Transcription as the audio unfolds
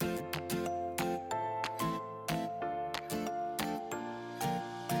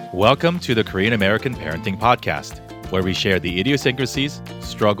Welcome to the Korean American Parenting Podcast, where we share the idiosyncrasies,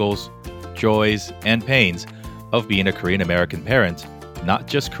 struggles, joys, and pains of being a Korean American parent, not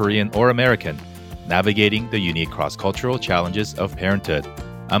just Korean or American, navigating the unique cross-cultural challenges of parenthood.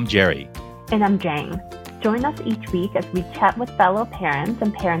 I'm Jerry. And I'm Jang. Join us each week as we chat with fellow parents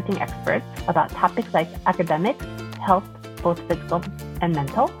and parenting experts about topics like academics, health, both physical and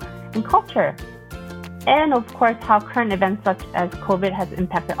mental, and culture. And of course, how current events such as COVID has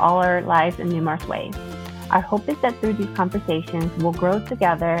impacted all our lives in numerous ways. Our hope is that through these conversations, we'll grow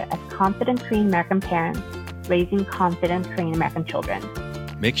together as confident Korean American parents, raising confident Korean American children.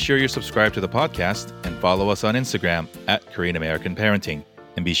 Make sure you're subscribed to the podcast and follow us on Instagram at Korean American Parenting.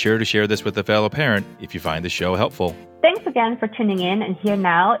 And be sure to share this with a fellow parent if you find the show helpful. Thanks again for tuning in, and here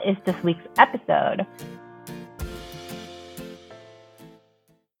now is this week's episode.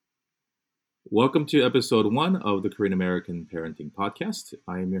 Welcome to episode 1 of the Korean American Parenting Podcast.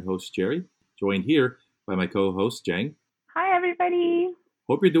 I am your host, Jerry, joined here by my co-host, Jang. Hi, everybody.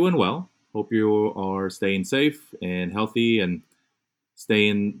 Hope you're doing well. Hope you are staying safe and healthy and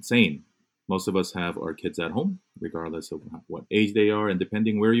staying sane. Most of us have our kids at home, regardless of what age they are, and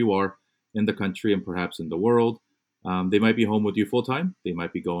depending where you are in the country and perhaps in the world. They might be home with you full-time. They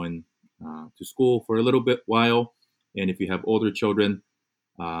might be going to school for a little bit while. And if you have older children,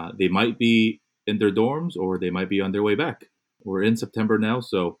 they might be in their dorms or they might be on their way back. We're in September now,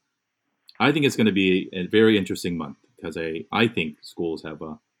 so I think it's going to be a very interesting month because I think schools have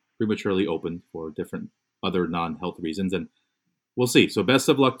prematurely opened for different other non-health reasons, and we'll see. So best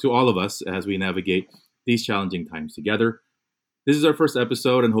of luck to all of us as we navigate these challenging times together. This is our first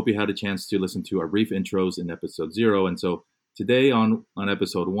episode, and hope you had a chance to listen to our brief intros in episode 0. And so today on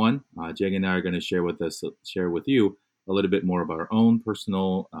episode 1, Jang and I are going to share with you a little bit more about our own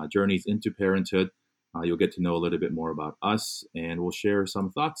personal journeys into parenthood. You'll get to know a little bit more about us, and we'll share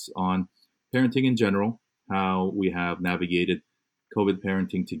some thoughts on parenting in general, how we have navigated COVID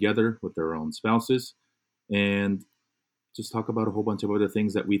parenting together with our own spouses, and just talk about a whole bunch of other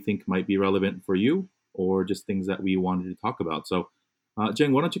things that we think might be relevant for you or just things that we wanted to talk about. So,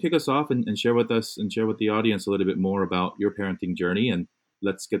 Jang, why don't you kick us off and share with us and share with the audience a little bit more about your parenting journey, and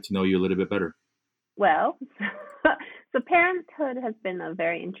let's get to know you a little bit better. Well, so parenthood has been a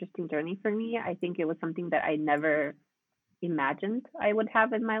very interesting journey for me. I think it was something that I never imagined I would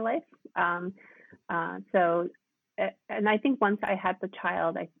have in my life. And I think once I had the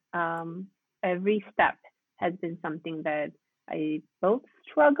child, every step has been something that I both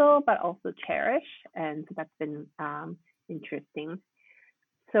struggle but also cherish, and so that's been interesting.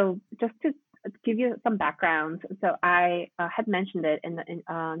 So just to give you some background, so I had mentioned it in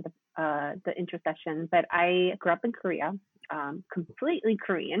the intro session, but I grew up in Korea, completely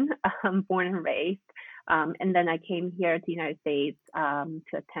Korean, born and raised, and then I came here to the United States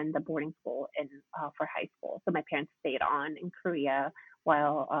to attend the boarding school for high school. So my parents stayed on in Korea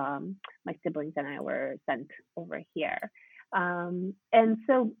while my siblings and I were sent over here. And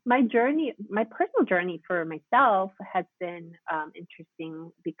so my personal journey for myself has been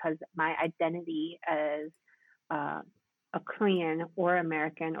interesting because my identity as a Korean or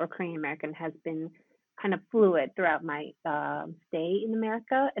American or Korean American has been kind of fluid throughout my stay in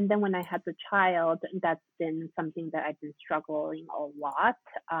America. And then when I had the child, that's been something that I've been struggling a lot.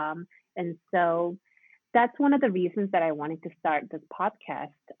 And so that's one of the reasons that I wanted to start this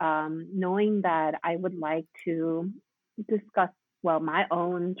podcast, knowing that I would like to discuss, my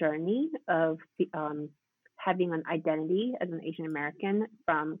own journey of having an identity as an Asian American,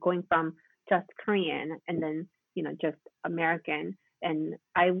 from going from just Korean and then, just American. And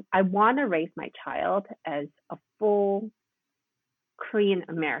I want to raise my child as a full Korean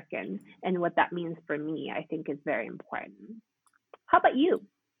American. And what that means for me, I think is very important. How about you?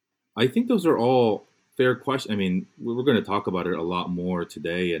 I think those are all fair questions. I mean, we're going to talk about it a lot more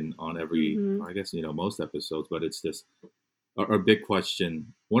today and on every, I guess, most episodes, but it's just our big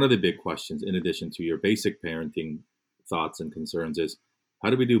question. One of the big questions, in addition to your basic parenting thoughts and concerns, is how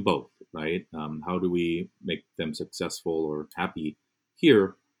do we do both, right? How do we make them successful or happy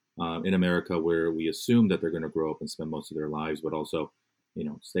here in America, where we assume that they're going to grow up and spend most of their lives, but also,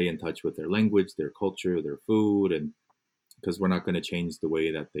 stay in touch with their language, their culture, their food, and because we're not going to change the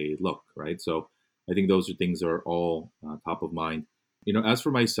way that they look, right? So I think those are things that are all top of mind. As for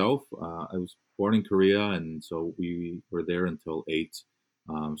myself, I was born in Korea, and so we were there until 8.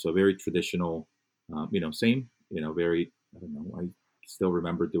 So very traditional, same, very, I don't know, I still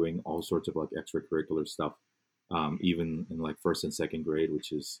remember doing all sorts of like extracurricular stuff, even in like first and second grade,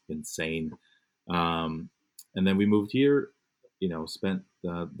 which is insane. And then we moved here, spent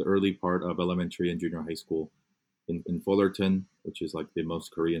the early part of elementary and junior high school in Fullerton, which is like the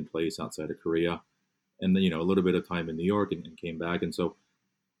most Korean place outside of Korea. And then, a little bit of time in New York and came back. And so,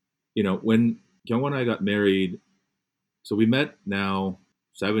 when Kyung and I got married, so we met now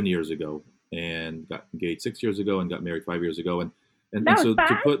 7 years ago and got engaged 6 years ago and got married 5 years ago. And That was so to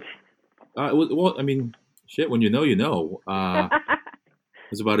fast. put, well, I mean, shit, when you know, you know.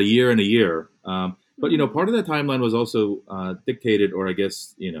 It was about a year and a year. But, part of that timeline was also dictated, or I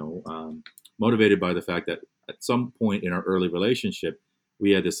guess, motivated by the fact that at some point in our early relationship,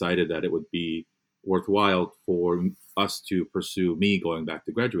 we had decided that it would be worthwhile for us to pursue me going back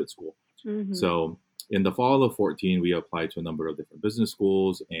to graduate school. Mhm. So in the fall of 14, we applied to a number of different business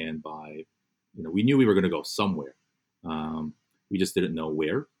schools, and we knew we were going to go somewhere. We just didn't know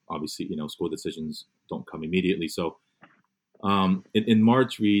where. Obviously, school decisions don't come immediately. So in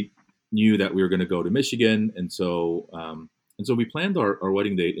March, we knew that we were going to go to Michigan, and so we planned our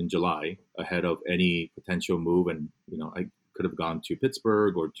wedding date in July ahead of any potential move. And I could have gone to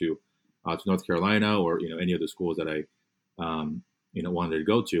Pittsburgh or to North Carolina, or any of the schools that I wanted to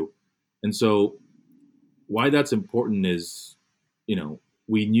go to. And so why that's important is,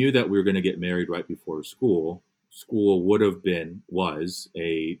 we knew that we were going to get married right before school. School was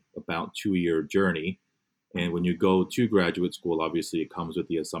a about 2-year journey. And when you go to graduate school, obviously it comes with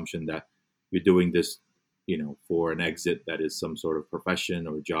the assumption that you're doing this, for an exit that is some sort of profession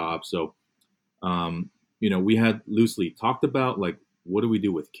or job. So, we had loosely talked about, like, what do we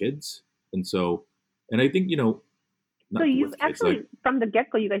do with kids? And so, and I think, not So you with kids, actually, like, from the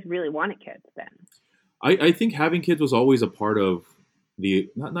get-go, you guys really wanted kids then. I think having kids was always a part of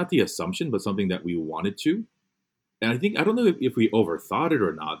not the assumption, but something that we wanted to. And I don't know if we overthought it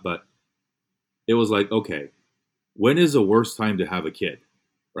or not, but it was like, okay, when is the worst time to have a kid,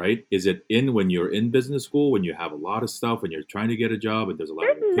 right? Is it when you're in business school, when you have a lot of stuff, when you're trying to get a job and there's a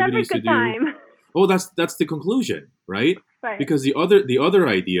lot of There's never a activities to good do? time. Oh, that's the conclusion, right? Right. Because the other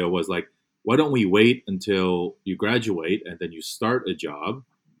idea was like, why don't we wait until you graduate and then you start a job,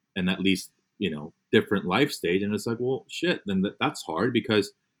 and at least, different life stage. And it's like, well, shit, then that's hard,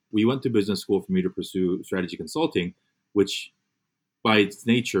 because we went to business school for me to pursue strategy consulting, which by its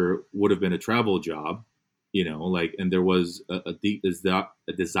nature would have been a travel job, and there was a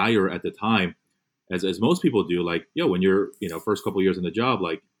desire at the time, as most people do, like, when you're, first couple of years in the job,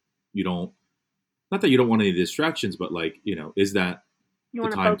 like, you don't, not that you don't want any distractions, but like, is that You the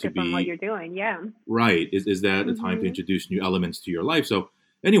want to time to focus on what be you're doing, yeah. right? Is that the time to Mhm. introduce new elements to your life? So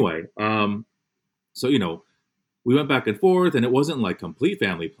anyway, so we went back and forth, and it wasn't like complete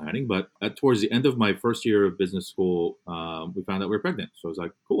family planning, but towards the end of my first year of business school, we found out we were pregnant. So I was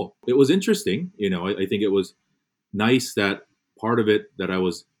like, cool. It was interesting. I think it was nice that part of it, that I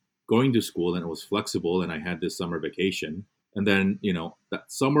was going to school and it was flexible, and I had this summer vacation. And then, that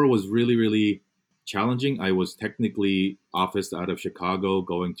summer was really, really challenging. I was technically officed out of Chicago,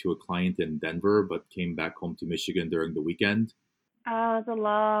 going to a client in Denver, but came back home to Michigan during the weekend. Oh, it's a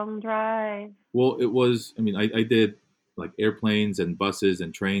long drive. Well, it was, I did like airplanes and buses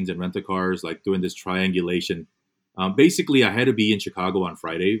and trains and rental cars, like doing this triangulation. Basically, I had to be in Chicago on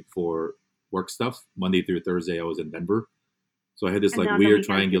Friday for work stuff. Monday through Thursday, I was in Denver. So I had this And like then on the weird weekends,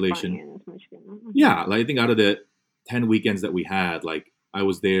 you're triangulation. flying into Michigan. Mhm. Yeah, like I think out of the 10 weekends that we had, like I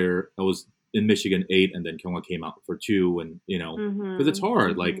was in Michigan 8, and then Kyunghwa came out for 2, and because it's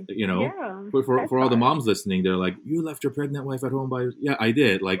hard, like Yeah, for that's all the hard. moms listening, they're like, you left your pregnant wife at home yeah, I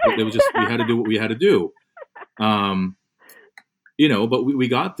did, like, but it was just, we had to do what we had to do. But we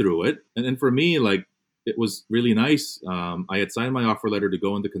got through it. And then for me, like, it was really nice. I had signed my offer letter to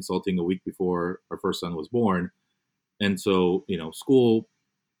go into consulting a week before our first son was born. And so, school,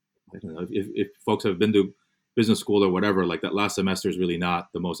 I don't know if folks have been to business school or whatever, like that last semester is really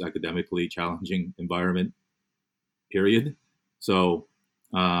not the most academically challenging environment, period. So,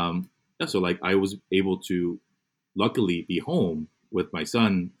 so like I was able to luckily be home with my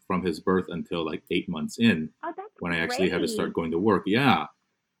son from his birth until like 8 months in, Oh, that's when I actually had to start great. going to work. Yeah.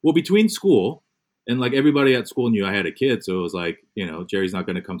 Well, between school and like everybody at school knew I had a kid. So it was like, Jerry's not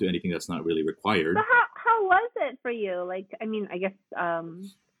going to come to anything that's not really required. So how was it for you? Like, I guess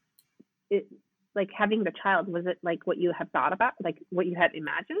it, like, having the child, was it like what you had thought about, like what you had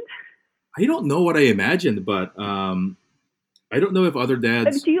imagined? I don't know what I imagined, but I don't know if other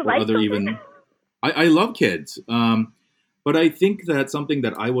dads Do you or like other children? even, I love kids. But I think that's something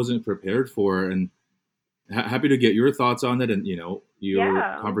that I wasn't prepared for, and happy to get your thoughts on it, and your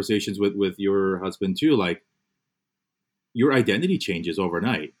Yeah. conversations with your husband too. Like, your identity changes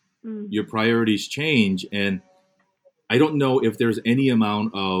overnight, your priorities change, and I don't know if there's any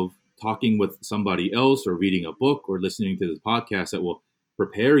amount of talking with somebody else or reading a book or listening to this podcast that will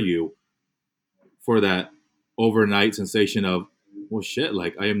prepare you for that overnight sensation of, well, shit,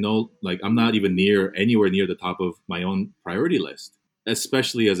 like I am no, like I'm not even anywhere near the top of my own priority list.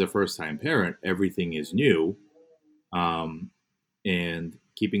 Especially as a first time parent, everything is new. Um, and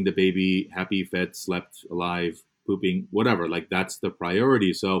keeping the baby happy, fed, slept, alive, pooping, whatever, like that's the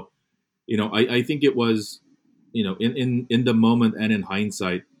priority. So, I think it was, in the moment and in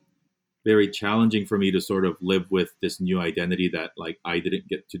hindsight, very challenging for me to sort of live with this new identity that like I didn't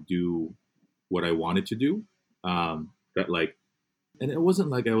get to do what I wanted to do. That like, and it wasn't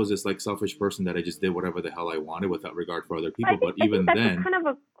like I was this like selfish person that I just did whatever the hell I wanted without regard for other I people. think But I think even that's a then, kind of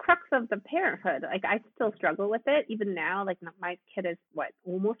a crux of the parenthood. Like I still struggle with it even now. Like my kid is what,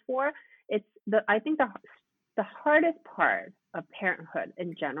 almost 4. It's the I think the hardest part of parenthood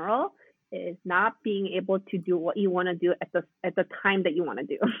in general is not being able to do what you want to do at the time that you want to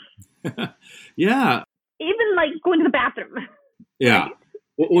do. yeah, Even like going to the bathroom, right? yeah.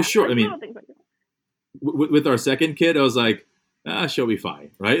 Well, Yeah, sure. like I mean, little things like that. with our second kid, I was like, she'll be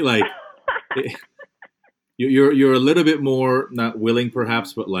fine, right? Like, you're a little bit more not willing,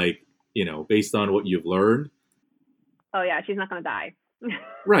 perhaps, but like, based on what you've learned, Oh yeah, she's not gonna die.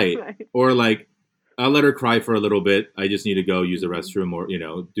 right? Right. Or like, I'll let her cry for a little bit. I just need to go use the Mhm. restroom, or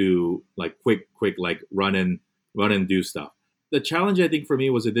do like quick, like run and do stuff. The challenge I think for me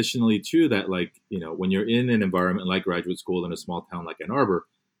was additionally too that like when you're in an environment like graduate school in a small town like Ann Arbor,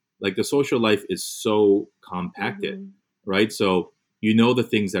 like the social life is so compacted, Mhm. right? So the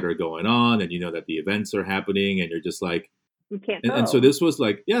things that are going on, and that the events are happening, and you're just like, You can't and so go. this was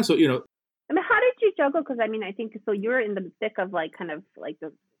like, yeah, so I mean, how did you juggle? Because I mean, I think so. You're in the thick of like kind of like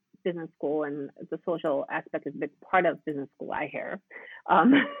the business school, and the social aspect is a big part of business school. I hear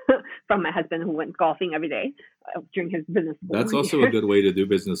um, from my husband who went golfing every day during his business school that's also a years. good way to do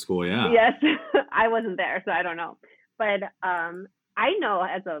business school. Yeah. Yes, I wasn't there, so I don't know. But I know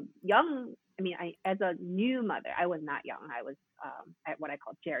as a young, I mean, as a new mother, I was not young. I was at what I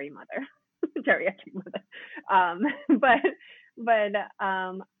call Jerry mother, geriatric mother. Um, but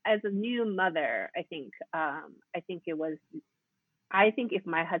as a new mother, I think it was. I think if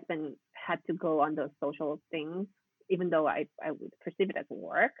my husband had to go on those social things, even though I would perceive it as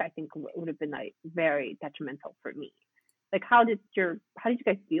work, I think it would have been like very detrimental for me. Like, how did you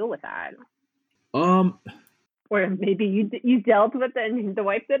guys deal with that? Um. Or maybe you dealt with it and the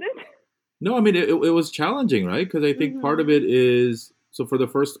wife didn't. No, I mean it was challenging, right? Because I think part Mhm. of it is so for the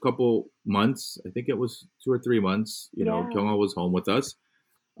first couple months, I think it was 2 or 3 months. Yeah. Kyunghwa was home with us.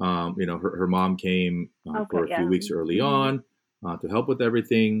 Her mom came for Okay. a few Yeah. weeks early Mhm. on to help with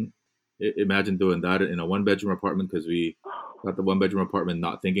everything. Imagine doing that in a one-bedroom apartment because we got the one-bedroom apartment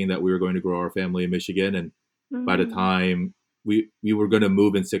not thinking that we were going to grow our family in Michigan, and by the Mhm. time we were going to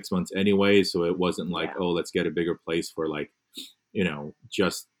move in 6 months anyway, so it wasn't like, Yeah. oh, let's get a bigger place for like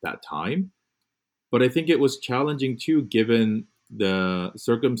just that time. But I think it was challenging too, given the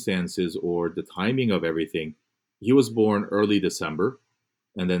circumstances or the timing of everything. He was born early December,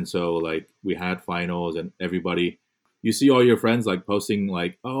 and then so like we had finals, and everybody, you see all your friends like posting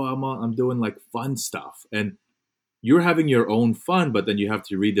like, oh, I'm doing like fun stuff, and you're having your own fun, but then you have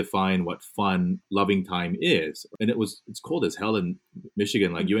to redefine what fun, loving time is. And it's cold as hell in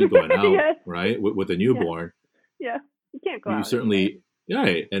Michigan. Like you ain't going out, Yes. right, with a Yeah. newborn. Yeah. You can't go You out anyway. certainly,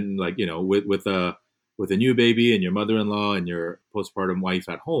 yeah, and like with a new baby and your mother-in-law and your postpartum wife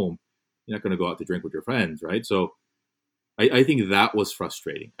at home, you're not going to go out to drink with your friends, right? So I think that was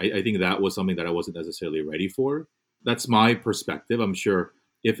frustrating. I think that was something that I wasn't necessarily ready for. That's my perspective. I'm sure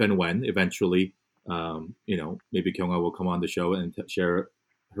if and when eventually, maybe Kyunga will come on the show and share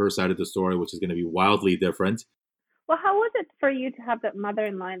her side of the story, which is going to be wildly different. Well, how was it for you to have that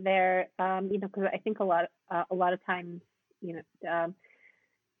mother-in-law there? Because I think a lot of times, you know,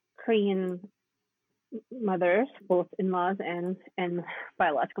 Korean mothers, both in-laws and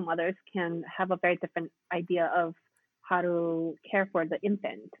biological mothers, can have a very different idea of how to care for the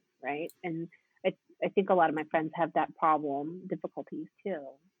infant, right? And I I think a lot of my friends have that problem, difficulties too.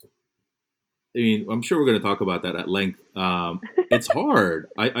 I mean, I'm sure we're going to talk about that at length. It's hard.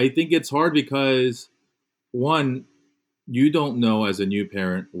 I think it's hard because one, you don't know as a new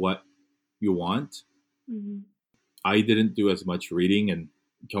parent what you want. Mhm. I didn't do as much reading, and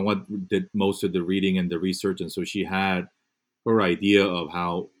Kyungwa did most of the reading and the research, and so she had her idea of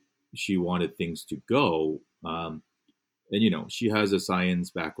how she wanted things to go. And she has a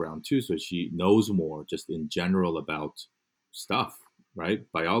science background too, so she knows more just in general about stuff, right?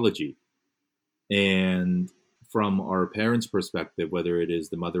 Biology. And from our parents' perspective, whether it is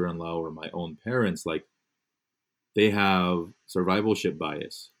the mother-in-law or my own parents, like they have survivalship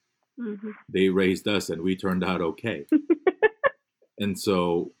bias. Mhm. They raised us, and we turned out okay. And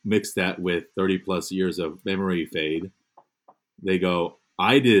so mix that with 30 plus years of memory fade. They go,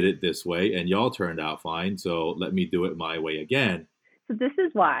 I did it this way and y'all turned out fine. So let me do it my way again. So this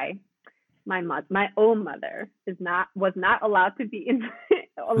is why my own mother was not allowed to be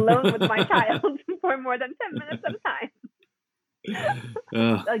alone with my child for more than 10 minutes at a time.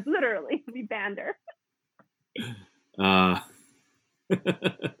 Like literally, we banned her.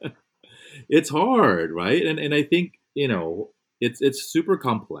 It's hard, right? And I think, it's super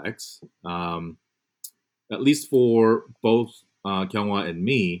complex. At least for both Kyunghwa and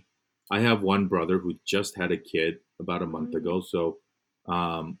me, I have one brother who just had a kid about a month ago. So,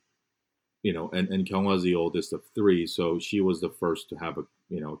 and Kyunghwa's the oldest of three, so she was the first to have a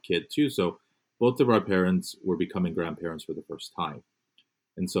kid too. So both of our parents were becoming grandparents for the first time.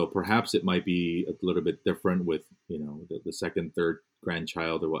 And so perhaps it might be a little bit different with, the second, third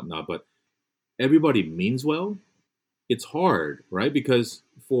grandchild or whatnot, but everybody means well. It's hard, right? Because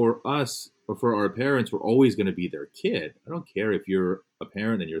for us or for our parents, we're always going to be their kid. I don't care if you're a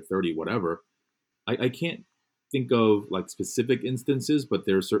parent and you're 30, whatever. I can't think of like specific instances, but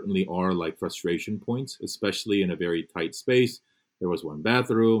there certainly are like frustration points, especially in a very tight space. There was one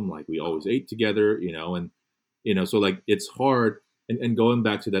bathroom, like we always ate together, so like it's hard. And going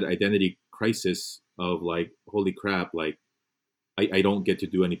back to that identity crisis of like, holy crap, like I don't get to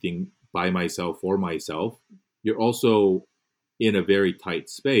do anything by myself for myself. You're also in a very tight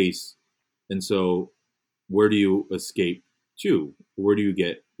space. And so where do you escape to? Where do you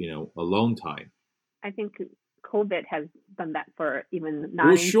get, alone time? I think COVID has done that for even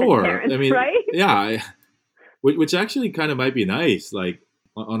Well, sure. parents, I mean, right? yeah, which actually kind of might be nice. Like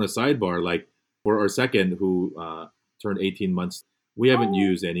on a sidebar, like for our second who turned 18 months, we haven't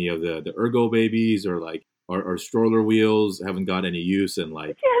used any of the Ergo babies or like our stroller wheels haven't got any use and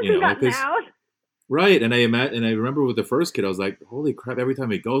like, because right. And I remember with the first kid, I was like, holy crap, every time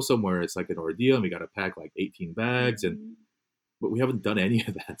we go somewhere, it's like an ordeal and we got to pack like 18 bags but we haven't done any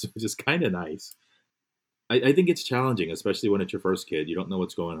of that. So it's just kind of nice. I think it's challenging, especially when it's your first kid. You don't know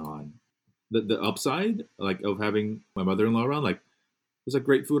what's going on. The upside, like of having my mother-in-law around, like it was like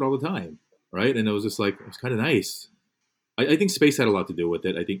great food all the time, right? And it was just like it was kind of nice. I think space had a lot to do with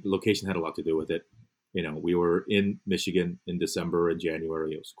it. I think location had a lot to do with it. We were in Michigan in December and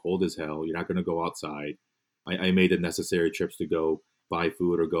January. It was cold as hell. You're not going to go outside. I made the necessary trips to go buy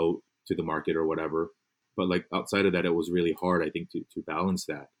food or go to the market or whatever. But like outside of that, it was really hard, I think, to balance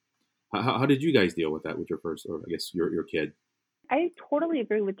that. How did you guys deal with that with your first, or I guess your kid? I totally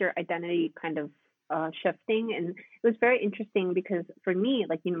agree with your identity kind of shifting, and it was very interesting because for me,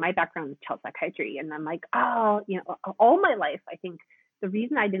 like my background is child psychiatry, and I'm like, all my life, I think the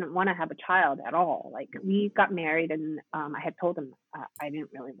reason I didn't want to have a child at all, like we got married, and I had told him I didn't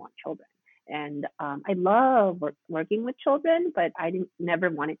really want children, and I love working with children, but I didn't never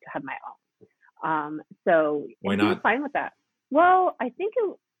wanted to have my own. So Why he was not? fine with that. Well, I think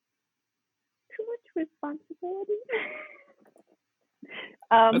it too much responsibility.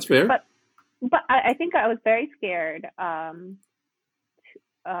 That's fair. But I think I was very scared. I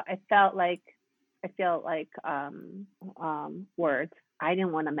felt like words. I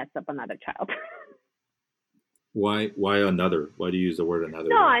didn't want to mess up another child. Why another? Why do you use the word another?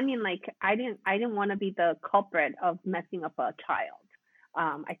 No, I mean like I didn't want to be the culprit of messing up a child.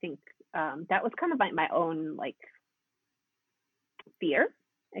 I think that was kind of my own like fear,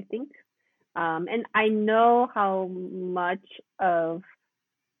 I think. And I know how much of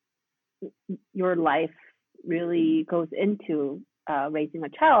your life really goes into raising a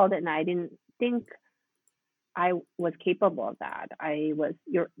child, and I didn't think I was capable of that.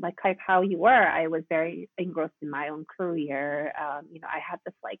 You're like how you were. I was very engrossed in my own career. I had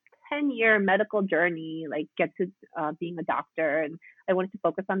this like 10-year medical journey, like get to being a doctor, and I wanted to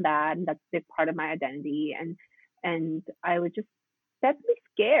focus on that, and that's a big part of my identity. And I was just deathly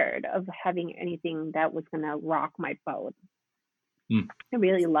scared of having anything that was gonna rock my boat. I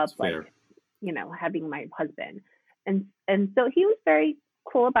really loved having my husband, and so he was very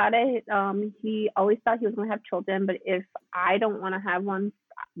cool about it. He always thought he was going to have children, but if I don't want to have one,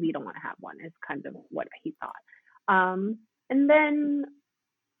 we don't want to have one. Is kind of what he thought. And then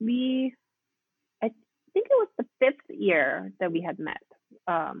I think it was the 5th year that we had met.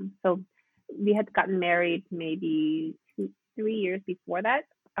 So we had gotten married maybe 3 years before that.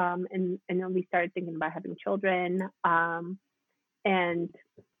 And then we started thinking about having children. And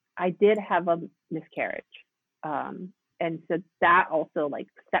I did have a miscarriage. And so that also like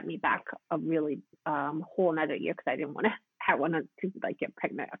set me back a really whole another year because I didn't want to have one to like get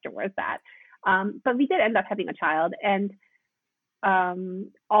pregnant afterwards. But we did end up having a child, and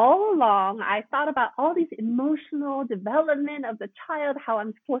all along, I thought about all these emotional development of the child, how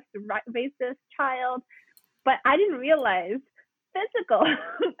I'm supposed to raise this child, but I didn't realize physical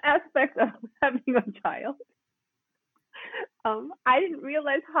aspects of having a child. I didn't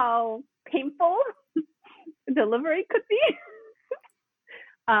realize how painful delivery could be.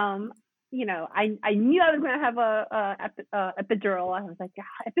 um, I knew I was going to have a epidural. I was like, yeah,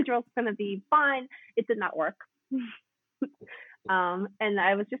 epidural's going to be fine. It did not work. And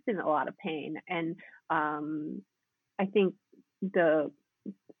I was just in a lot of pain. And I think the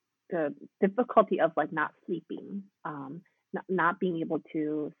the difficulty of like not sleeping, not being able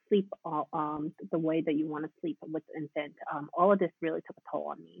to sleep the way that you want to sleep with infant, all of this really took a toll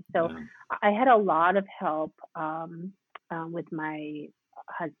on me. So Yeah. I had a lot of help with my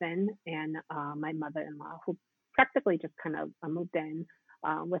husband and my mother-in-law, who practically just kind of moved in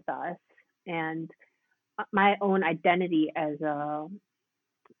with us, and my own identity as a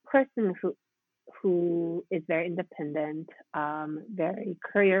person who is very independent, very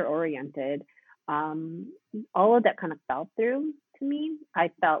career oriented. Um, all of that kind of fell through to me.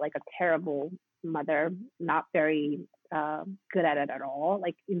 I felt like a terrible mother, not very good at it at all.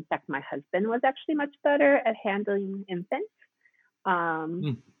 Like, in fact, my husband was actually much better at handling infants,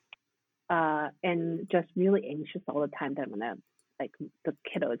 um, Hmm. and just really anxious all the time that I'm gonna, like, the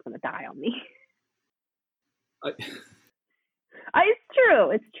kiddo is gonna die on me. I, It's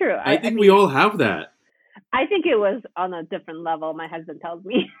true. It's true. I I think we mean, all have that. I think it was on a different level. My husband tells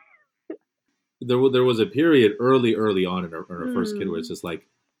me. There was a period early on in our first kid where it's Mm. just like,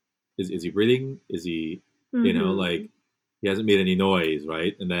 is he breathing? Is he, Mhm. like he hasn't made any noise,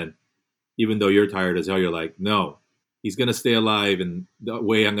 right? And then even though you're tired as hell, you're like, no, he's gonna stay alive, and the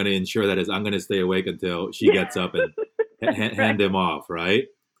way I'm gonna ensure that is I'm gonna stay awake until she gets up and That's right. hand him off, right?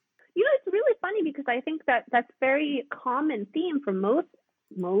 It's really funny because I think that that's very common theme for most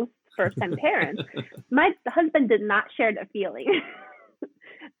first time parents. My husband did not share the feeling.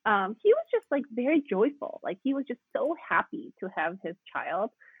 He was just like very joyful. Like, he was just so happy to have his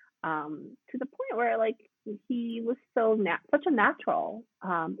child, to the point where, like, he was such a natural.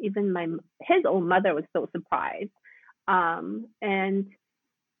 Even his own mother was so surprised. And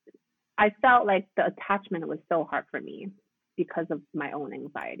I felt like the attachment was so hard for me because of my own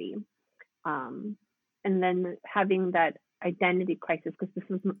anxiety. Um, and then having that identity crisis, because this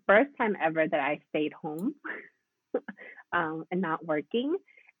was the first time ever that I stayed home, and not working.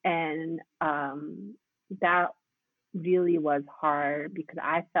 And that really was hard because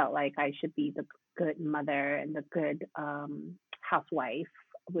I felt like I should be the good mother and the good housewife,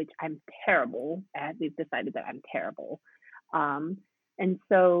 which I'm terrible at. We've decided that I'm terrible. Um, and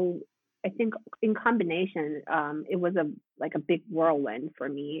so I think in combination, it was a big whirlwind for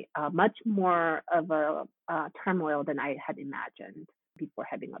me, much more of a turmoil than I had imagined before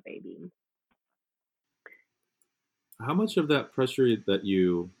having a baby. How much of that pressure that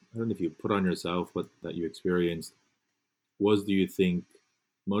I don't know if you put on yourself, but that you experienced do you think,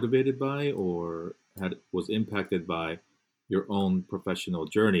 motivated by, or was impacted by your own professional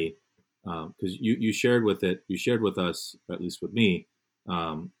journey? Because you shared with us, at least with me,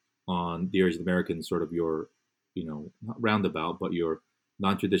 um, on the Asian American, sort of your, not roundabout, but your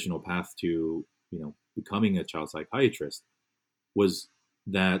non-traditional path to, becoming a child psychiatrist. Was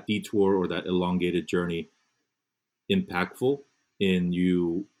that detour or that elongated journey impactful in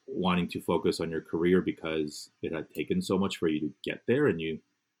you wanting to focus on your career because it had taken so much for you to get there, and you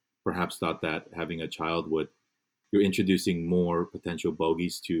perhaps thought that having a child would, you're introducing more potential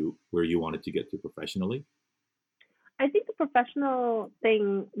bogeys to where you wanted to get to professionally? I think the professional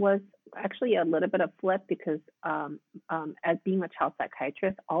thing was actually a little bit of flip because, as being a child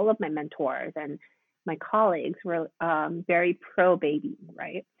psychiatrist, all of my mentors and my colleagues were very pro baby,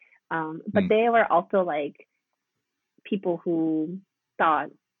 right? But Hmm. they were also like people who thought,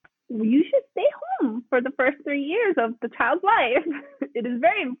 "Well, you should stay home for the first 3 years of the child's life. It is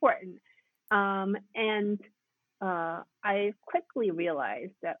very important." And I quickly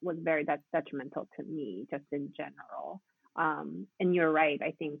realized that was that's detrimental to me just in general. And you're right.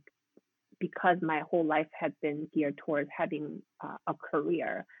 I think because my whole life had been geared towards having a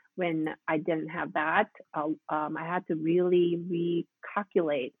career, when I didn't have that, I had to really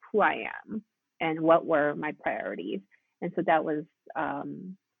recalculate who I am and what were my priorities. And so that was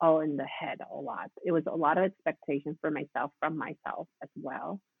all in the head a lot. It was a lot of expectations for myself from myself as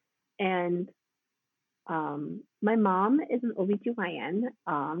well. And my mom is an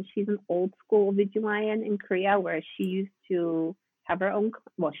OBGYN. She's an old school OBGYN in Korea where she used to have her own,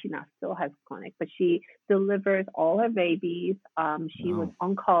 well, she now still has clinic, but she delivers all her babies. She was Wow.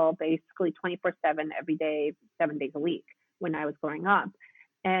 on call basically 24/7 every day, 7 days a week. when I was growing up.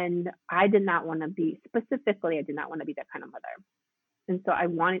 And I did not want to be, specifically, I did not want to be that kind of mother. And so I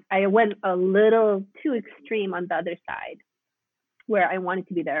went a little too extreme on the other side where I wanted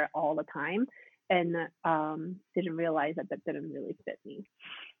to be there all the time and didn't realize that that didn't really fit me.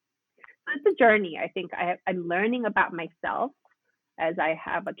 So it's a journey. I think I'm learning about myself as I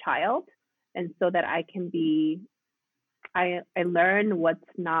have a child, and so that I can be, I learn what's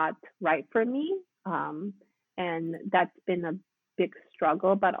not right for me, and that's been a big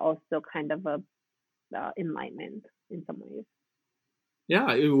struggle, but also kind of a enlightenment in some ways.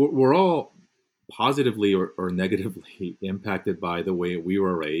 Yeah, we're all positively or negatively impacted by the way we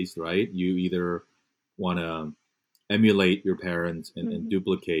were raised, right? You either want to emulate your parents and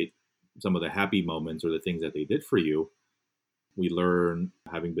duplicate some of the happy moments or the things that they did for you. We learn,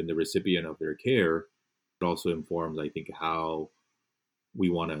 having been the recipient of their care, it also informs, I think, how we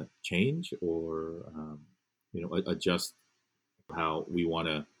want to change or adjust how we want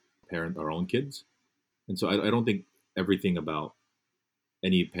to parent our own kids. And so I don't think everything about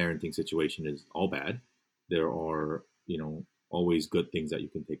any parenting situation is all bad. There are, always good things that you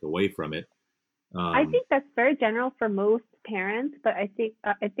can take away from it. I think that's very general for most parents, but I think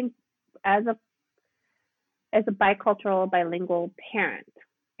as a bicultural, bilingual parent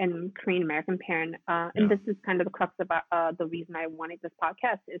and Korean American parent, and this is kind of the crux of the reason I wanted this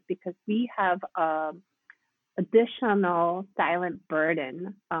podcast, is because we have additional silent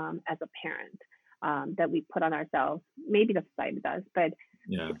burden as a parent that we put on ourselves. Maybe the society does, but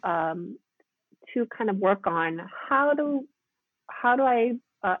to kind of work on how do I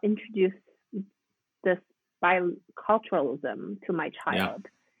introduce this biculturalism to my child,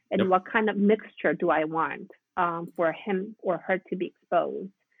 and what kind of mixture do I want for him or her to be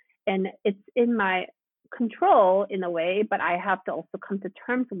exposed. And it's in my control in a way, but I have to also come to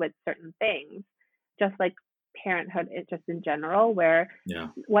terms with certain things, just like parenthood, just in general, where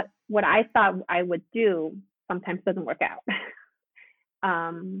what I thought I would do sometimes doesn't work out.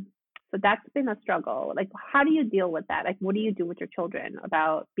 So that's been a struggle. Like, how do you deal with that? Like, what do you do with your children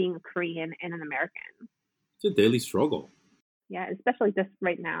about being a Korean and an American? It's a daily struggle. Yeah, especially just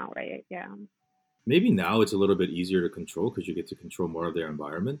right now, right? Yeah. Maybe now it's a little bit easier to control because you get to control more of their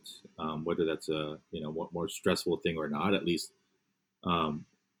environment, whether that's a more stressful thing or not. At least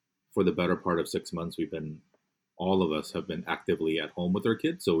for the better part of 6 months, all of us have been actively at home with our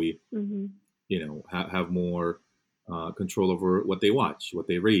kids, so we have more control over what they watch, what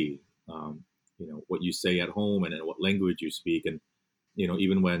they read, what you say at home, and what language you speak. And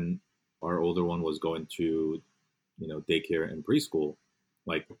even when our older one was going to daycare and preschool,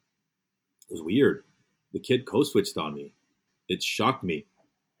 like, it was weird. The kid code switched on me. It shocked me,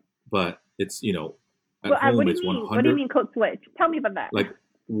 but it's at home it's 100. What do you mean code switch? Tell me about that. Like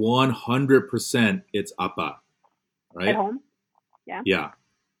 100%, it's appa, right? At home, yeah.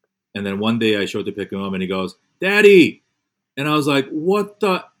 And then one day I showed to pick him up, and he goes, "Daddy," and I was like, "What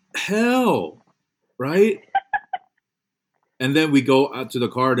the hell?" Right? And then we go out to the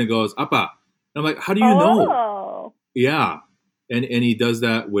car, and he goes, "Appa." And I'm like, "How do you know?" Yeah. And he does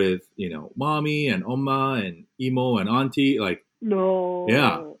that with, mommy and oma and emo and auntie, like, no.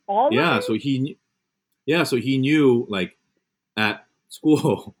 Yeah. All yeah. So he knew, like, at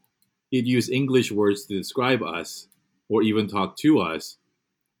school, he'd use English words to describe us or even talk to us.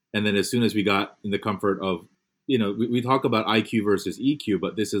 And then as soon as we got in the comfort of, we talk about IQ versus EQ,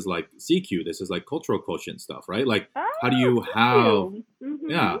 but this is like CQ. This is like cultural quotient stuff, right? Like, how do you have,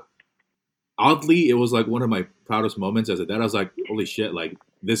 Oddly, it was like one of my proudest moments as a dad. I was like, holy shit, like,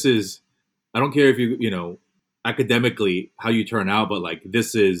 this is, I don't care if you, academically how you turn out, but like,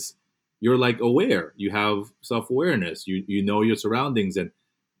 you're like aware, you have self-awareness, you know your surroundings, and,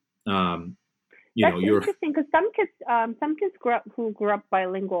 That's interesting, because some kids who grew up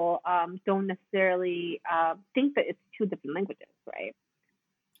bilingual don't necessarily think that it's two different languages, right?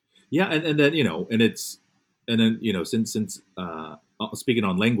 Yeah, and then, since speaking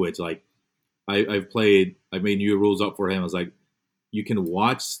on language, like, I've made new rules up for him. I was like, you can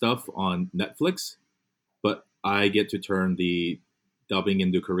watch stuff on Netflix, but I get to turn the dubbing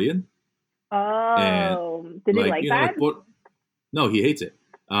into Korean. Oh, did he like that? No, he hates it.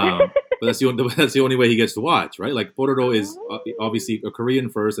 But that's the only way he gets to watch, right? Like, Pororo is obviously a Korean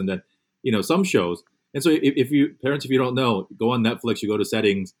first, and then some shows. And so if you don't know, go on Netflix, you go to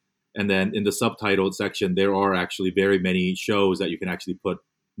settings, and then in the subtitled section, there are actually very many shows that you can actually put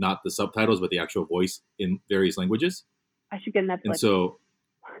not the subtitles, but the actual voice in various languages. I should get Netflix. And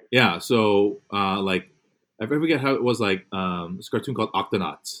so, like, I forget how it was, like, this cartoon called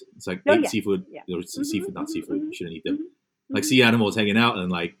Octonauts. It's like seafood, seafood, not seafood. You shouldn't eat them. Like, sea animals hanging out,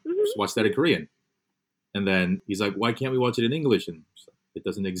 and like, just watch that in Korean. And then he's like, why can't we watch it in English? And it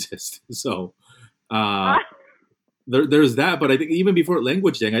doesn't exist. So uh, Ah, there's that. But I think even before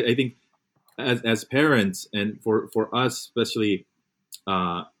language thing, I think as parents and for us especially,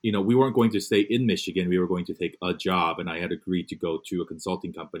 we weren't going to stay in Michigan. We were going to take a job, and I had agreed to go to a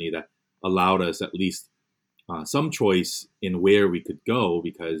consulting company that allowed us at least some choice in where we could go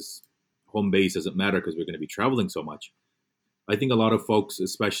because home base doesn't matter because we're going to be traveling so much. I think a lot of folks,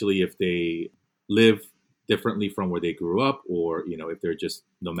 especially if they live differently from where they grew up, or if they're just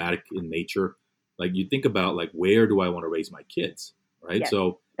nomadic in nature, like you think about like where do I want to raise my kids, right? yes,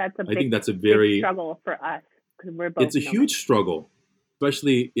 So that's a I think that's a big very struggle for us because we're both it's a nomads. huge struggle,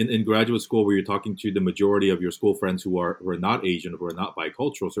 especially in graduate school where you're talking to the majority of your school friends who are not Asian, who are not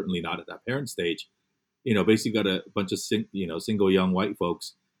bicultural, certainly not at that parent stage. Basically got a bunch of single young white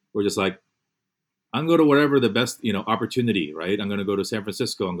folks who are just like, I'm going to whatever the best opportunity, right? I'm going to go to San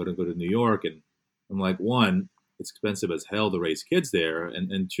Francisco. I'm going to go to New York, and I'm like, one, it's expensive as hell to raise kids there,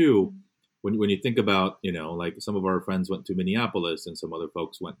 and two, when you think about like some of our friends went to Minneapolis and some other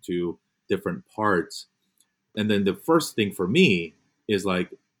folks went to different parts, and then the first thing for me is like,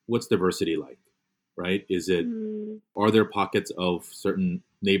 what's diversity like, right? Mm. Are there pockets of certain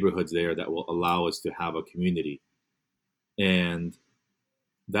neighborhoods there that will allow us to have a community? And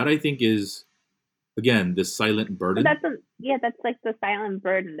that I think is again this silent But burden. that's like the silent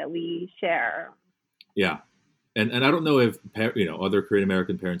burden that we share. Yeah, and I don't know if other Korean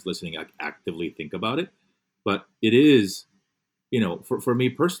American parents listening actively think about it, but it is for me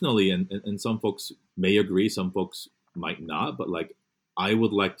personally, and some folks may agree, some folks might not, but like I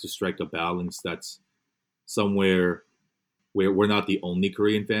would like to strike a balance that's somewhere where we're not the only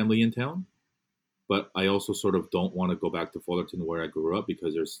Korean family in town, but I also sort of don't want to go back to Fullerton where I grew up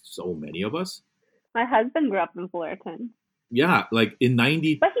because there's so many of us. My husband grew up in Fullerton, Yeah, like in but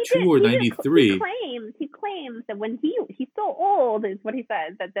 92 or he 93, claims that when he's so old is what he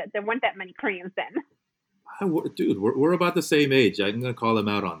says that there weren't that many Koreans then. dude, we're about the same age. I'm going to call him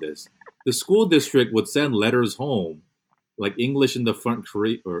out on this. The school district would send letters home, like English in the front,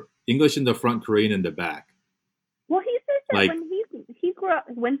 Korean, or English in the front, Korean in the back. Well, he says that Like, when he grew up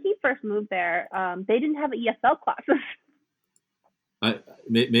when he first moved there, they didn't have ESL classes.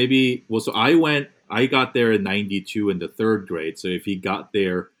 maybe, well, so I got there in 92 in the third grade. So if he got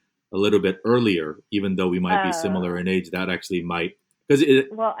there a little bit earlier, even though we might be similar in age, that actually might, because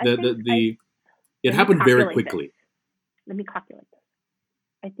Well, I think it let me happened very calculate this. quickly. Let me calculate this.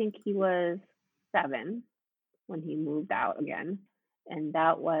 I think he was 7 when he moved out again, and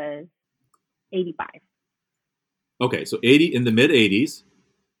that was 85. Okay, so 80 in the mid 80s,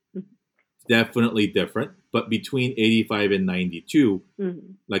 Mm-hmm. definitely different. But between 85 and 92, Mm-hmm.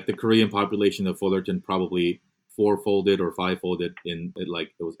 like the Korean population of Fullerton probably fourfolded or fivefolded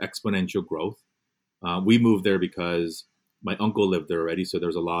like it was exponential growth. We moved there because my uncle lived there already, so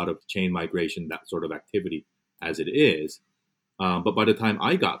there's a lot of chain migration, that sort of activity as it is. But by the time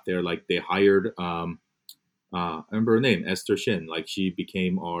I got there, like they hired, I remember her name, Esther Shin. Like she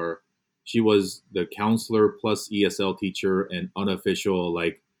was the counselor plus ESL teacher and unofficial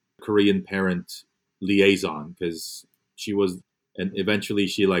like Korean parent liaison because she was, and eventually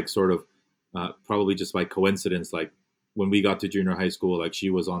she like sort of probably just by coincidence, like when we got to junior high school, like she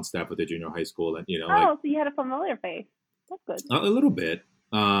was on staff at the junior high school, and like Oh, so you had a familiar face. That's good. a little bit,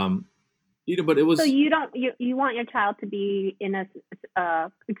 but it So was. you want your child to be in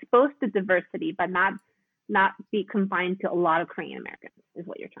a exposed to diversity, but not be confined to a lot of Korean Americans, is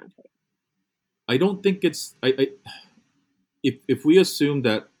what you're trying to say. I don't think it's. If we assume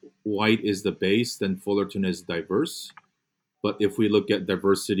that white is the base, then Fullerton is diverse. But if we look at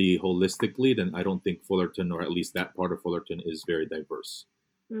diversity holistically, then I don't think Fullerton, or at least that part of Fullerton, is very diverse.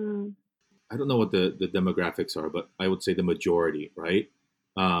 Mm. I don't know what the demographics are, but I would say the majority, right?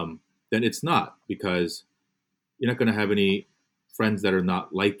 Then it's not because you're not going to have any friends that are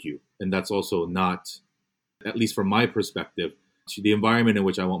not like you. And that's also not, at least from my perspective, the environment in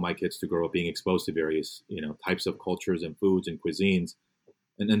which I want my kids to grow up, being exposed to various, types of cultures and foods and cuisines.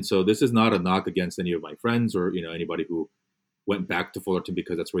 And so this is not a knock against any of my friends or, anybody who went back to Fullerton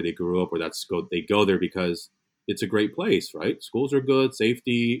because that's where they grew up, or they go there because it's a great place, right? Schools are good,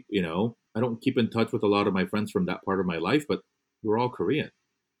 safety, I don't keep in touch with a lot of my friends from that part of my life, but we're all Korean.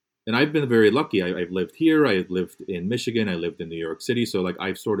 And I've been very lucky. I've lived here. I've lived in Michigan. I lived in New York City. So like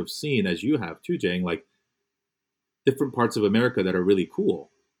I've sort of seen, as you have too, Jang, like different parts of America that are really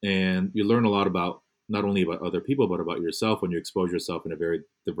cool. And you learn a lot about not only about other people, but about yourself when you expose yourself in a very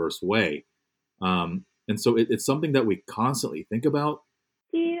diverse way. And so it's something that we constantly think about.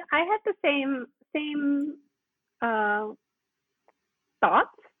 See, I had the same uh,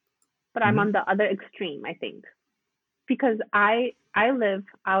 thoughts, but I'm on the other extreme, I think, because I live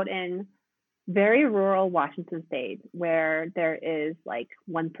out in very rural Washington State where there is like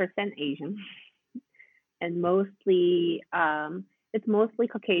 1% Asian and mostly it's mostly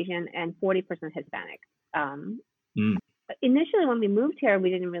Caucasian and 40% Hispanic. Um, Mm. Initially, when we moved here, we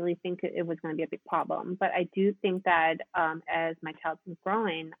didn't really think it was going to be a big problem, but I do think that as my child's been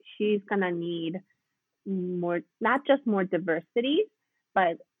growing, she's going to need more, not just more diversity,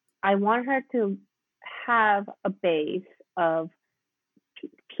 but I want her to have a base of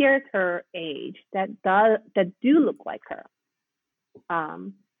peers her age that do look like her,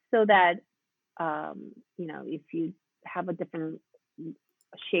 so that if you have a different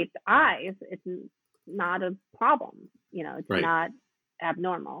shaped eyes, it's not a problem. It's Right. not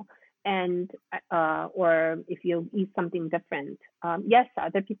abnormal. And or if you eat something different, yes,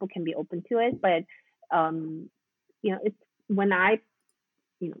 other people can be open to it, but it's when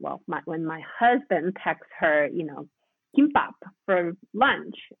when my husband texts her, kimbap for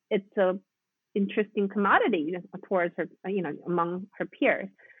lunch, it's a interesting commodity towards her, among her peers.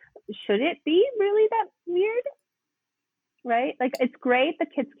 Should it be really that weird? Right? Like, it's great the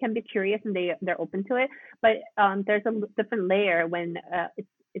kids can be curious and they're open to it, but there's a different layer when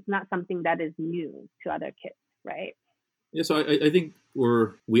it's not something that is new to other kids, right? Yeah, so I think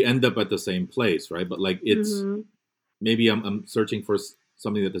we end up at the same place, right? But like it's Mm-hmm. maybe I'm searching for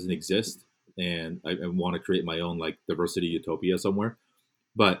something that doesn't exist, and I want to create my own like diversity utopia somewhere.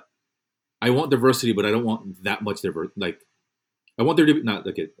 But I want diversity, but I don't want that much diversity. Like I want there to be not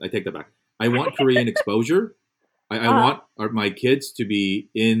okay. I take that back. I want Korean exposure. I want my kids to be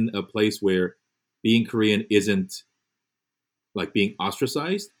in a place where being Korean isn't like being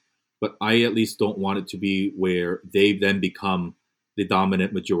ostracized, but I at least don't want it to be where they then become the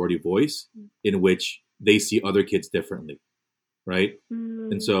dominant majority voice in which they see other kids differently, right?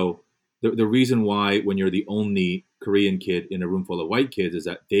 And so the reason why when you're the only Korean kid in a room full of white kids is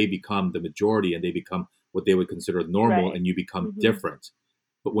that they become the majority and they become what they would consider normal, Right. and you become Mm-hmm. different.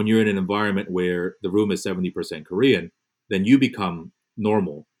 But when you're in an environment where the room is 70% Korean, then you become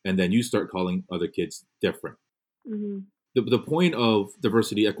normal and then you start calling other kids different. Mm-hmm. The point of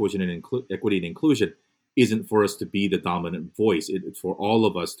diversity, equity, and inclusion isn't for us to be the dominant voice. It's for all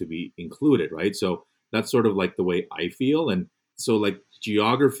of us to be included, right? So that's sort of like the way I feel. And so like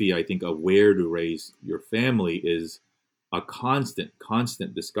geography, I think, of where to raise your family is a constant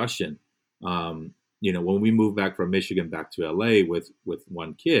discussion. When we moved back from Michigan back to LA with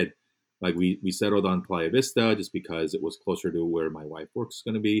one kid, like we settled on Playa Vista just because it was closer to where my wife works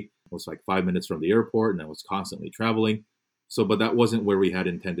going to be. It was like 5 minutes from the airport, and I was constantly traveling. So, but that wasn't where we had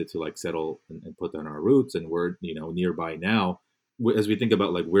intended to like settle and put down our roots. And we're nearby now. As we think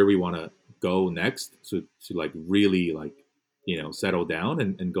about like where we want to go next, to like really like settle down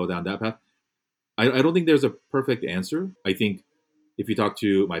and go down that path. I don't think there's a perfect answer. I think if you talk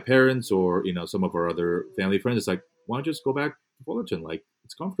to my parents or some of our other family friends, it's like, why don't you just go back to Fullerton? Like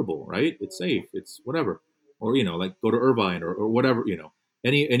it's comfortable, right? It's safe. It's whatever. Or like go to Irvine or whatever.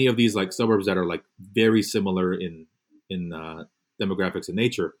 Any of these like suburbs that are like very similar in demographics and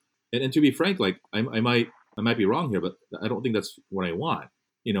nature. And to be frank, like I might be wrong here, but I don't think that's what I want.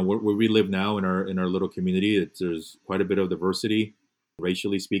 Where we live now in our little community, there's quite a bit of diversity,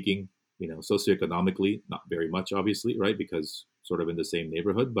 racially speaking. Socioeconomically, not very much, obviously, right? Because sort of in the same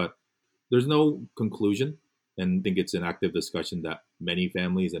neighborhood, but there's no conclusion. And I think it's an active discussion that many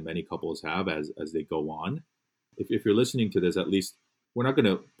families and many couples have as they go on. If you're listening to this, at least we're not going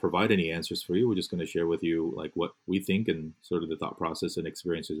to provide any answers for you. We're just going to share with you like what we think and sort of the thought process and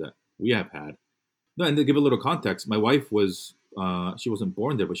experiences that we have had. No, and to give a little context, my wife was she wasn't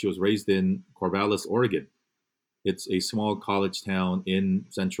born there, but she was raised in Corvallis, Oregon. It's a small college town in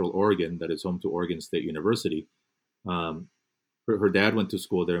Central Oregon that is home to Oregon State University. Her dad went to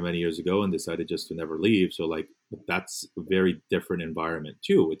school there many years ago and decided just to never leave. So like that's a very different environment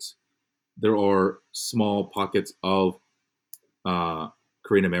too. There are small pockets of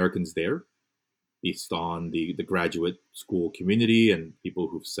Korean Americans there, based on the graduate school community and people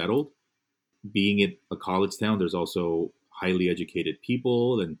who've settled. Being in a college town, there's also highly educated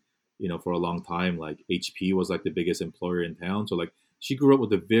people, and for a long time, like HP was like the biggest employer in town. So like she grew up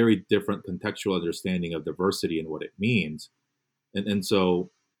with a very different contextual understanding of diversity and what it means, and so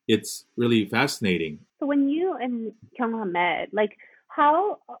it's really fascinating. So when you and Kyung met, like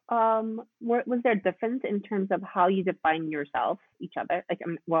how was there a difference in terms of how you define yourself, each other, like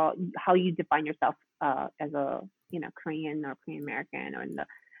how you define yourself as a Korean or Korean American, or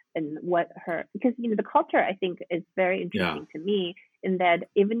and what her, because the culture I think is very interesting to me, in that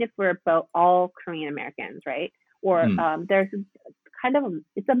even if we're both all Korean Americans, right, or Mm. there's kind of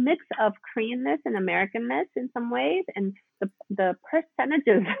it's a mix of Koreanness and Americanness in some ways, and the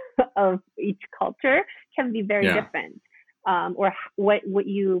percentages of each culture can be very Yeah. different, or what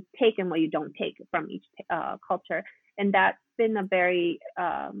you take and what you don't take from each culture, and that's been a very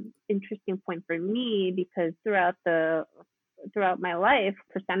interesting point for me because throughout my life,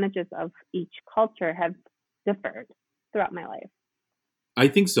 percentages of each culture have differed throughout my life. I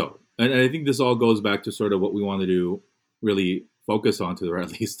think so. And I think this all goes back to sort of what we want to really focus on to, or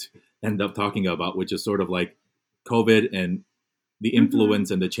at least end up talking about, which is sort of like COVID and the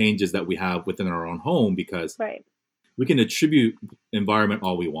influence and the changes that we have within our own home, because Right. we can attribute environment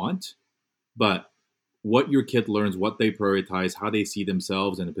all we want, but what your kid learns, what they prioritize, how they see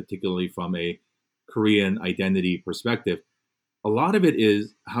themselves, and particularly from a Korean identity perspective, a lot of it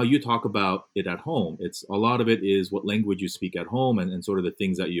is how you talk about it at home. It's a lot of it is what language you speak at home, and sort of the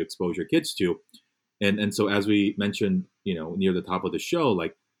things that you expose your kids to. And so as we mentioned, near the top of the show,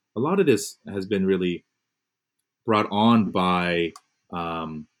 like a lot of this has been really brought on by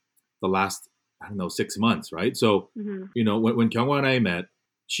the last, I don't know, 6 months, right? So, when Kyunghwa and I met,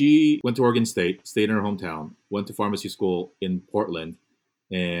 she went to Oregon State, stayed in her hometown, went to pharmacy school in Portland,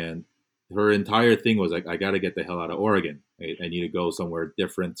 and her entire thing was like, I got to get the hell out of Oregon. I need to go somewhere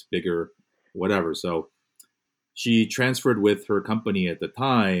different, bigger, whatever. So she transferred with her company at the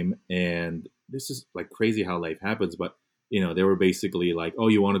time, and this is like crazy how life happens, but they were basically like, oh,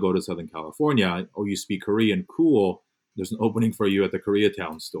 you want to go to Southern California? Oh, you speak Korean? Cool. There's an opening for you at the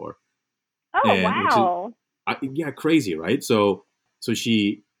Koreatown store. Oh, And wow. Yeah, crazy, right? So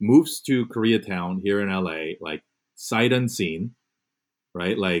she moves to Koreatown here in LA, like sight unseen,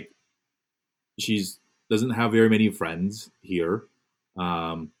 right? Like she's doesn't have very many friends here.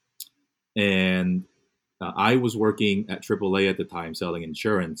 And I was working at AAA at the time, selling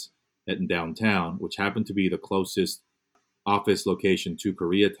insurance in downtown, which happened to be the closest office location to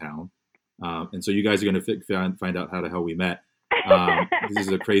Koreatown. And so you guys are going to find out how the hell we met. This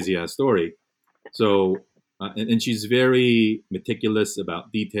is a crazy ass story. So, and she's very meticulous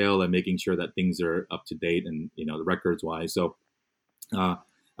about detail and making sure that things are up to date and, the records wise. So, I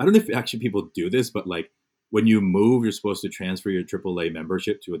don't know if actually people do this, but like when you move, you're supposed to transfer your AAA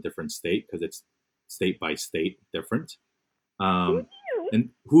membership to a different state because it's state by state different. And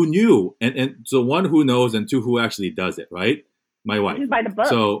who knew? And so one, who knows, and two, who actually does it, right? My wife. By the book.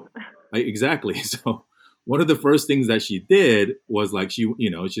 So exactly. So one of the first things that she did was like,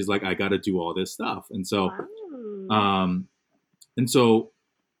 she's like, I got to do all this stuff. And so, and so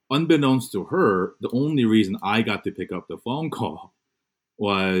unbeknownst to her, the only reason I got to pick up the phone call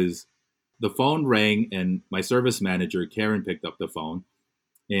was the phone rang and my service manager, Karen, picked up the phone,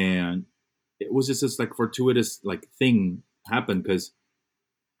 and it was just this like fortuitous like thing happened because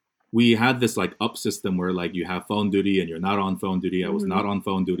we had this like up system where like you have phone duty and you're not on phone duty. I was not on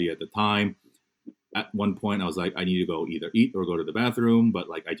phone duty at the time. At one point I was like, I need to go either eat or go to the bathroom, but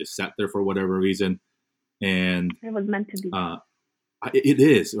like I just sat there for whatever reason. And it was meant to be. It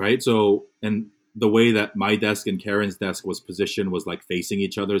is, right? So, and the way that my desk and Karen's desk was positioned was like facing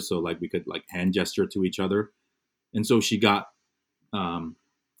each other. So like we could like hand gesture to each other. And so she got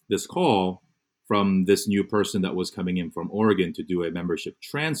this call from this new person that was coming in from Oregon to do a membership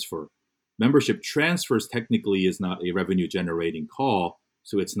transfer. Membership transfers technically is not a revenue generating call,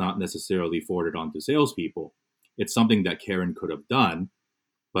 so it's not necessarily forwarded on to salespeople. It's something that Karen could have done,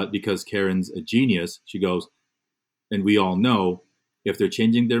 but because Karen's a genius, she goes, and we all know if they're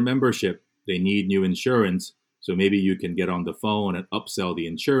changing their membership, they need new insurance, so maybe you can get on the phone and upsell the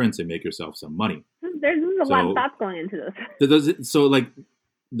insurance and make yourself some money. There's a lot of thoughts going into this. So like,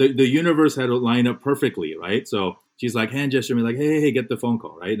 the universe had to line up perfectly, right? So she's like hand gesture me like, hey, get the phone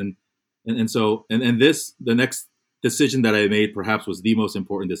call, right? And so this, the next decision that I made perhaps was the most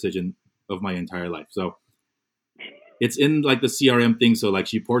important decision of my entire life. So it's in like the CRM thing. So like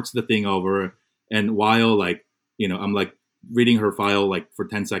she ports the thing over, and while like, I'm like reading her file like for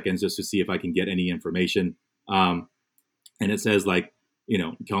 10 seconds just to see if I can get any information. And it says like,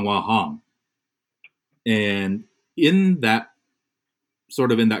 Kyunghwa Hong. And in that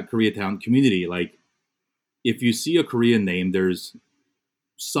Koreatown community, like if you see a Korean name, there's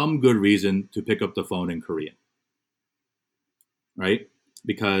some good reason to pick up the phone in Korean, right?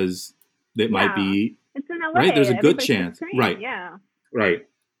 Because it might be, it's in LA, right? There's a good chance, right? Yeah, right.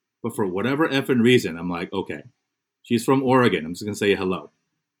 But for whatever effing reason, I'm like, okay, she's from Oregon. I'm just gonna say hello.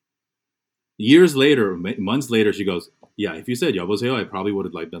 Years later, months later, she goes, yeah, if you said 여보세요, I probably would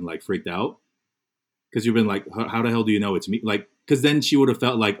have like been like freaked out. Because you've been like, how the hell do you know it's me? Like, because then she would have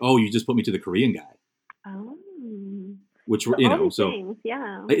felt like, oh, you just put me to the Korean guy. Oh. Which, so so things,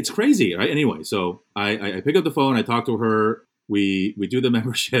 yeah. It's crazy, right? Anyway, so I pick up the phone, I talk to her. we do the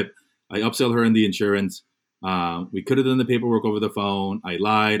membership. I upsell her in the insurance. We could have done the paperwork over the phone. I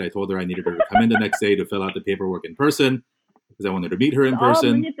lied. I told her I needed her to come in the next day to fill out the paperwork in person because I wanted to meet her in It's all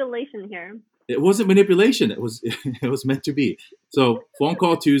person. manipulation here. It wasn't manipulation. It was it was meant to be. So phone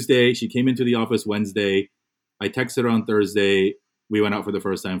call Tuesday. She came into the office Wednesday. I texted her on Thursday. We went out for the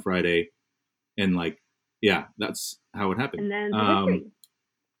first time Friday, and yeah, that's how it happened. And then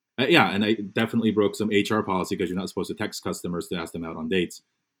yeah, and I definitely broke some HR policy because you're not supposed to text customers to ask them out on dates,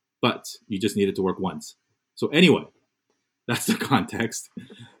 but you just needed to work once. So anyway, that's the context.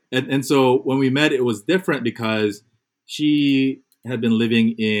 And so when we met, it was different because she had been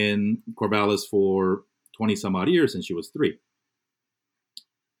living in Corvallis for 20 some odd years since she was 3.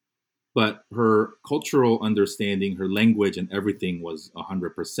 But her cultural understanding, her language and everything was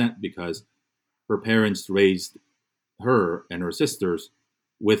 100% because her parents raised her and her sisters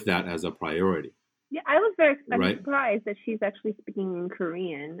with that as a priority. Yeah, I was very Right. surprised that she's actually speaking in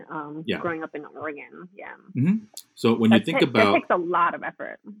Korean, Yeah. growing up in Oregon. Yeah. Mm-hmm. So when you think about that takes a lot of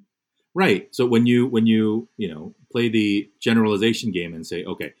effort. right, so when you play the generalization game and say,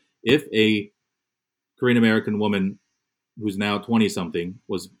 okay, if a Korean American woman who's now 20 something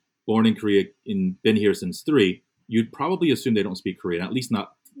was born in Korea and been here since 3, you'd probably assume they don't speak Korean, at least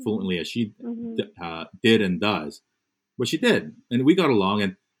not fluently as she did and does. But she did, and we got along.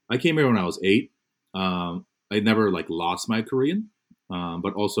 And I came here when I was 8. I never lost my Korean,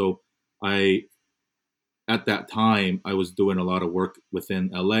 but also at that time I was doing a lot of work within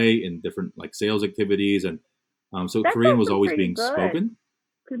LA in different sales activities, and so That's Korean was also always pretty being good. spoken.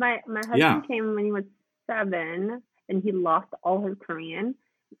 Because my husband came when he was 7, and he lost all his Korean.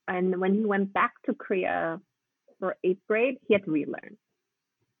 And when he went back to Korea for 8th grade, he had to relearn.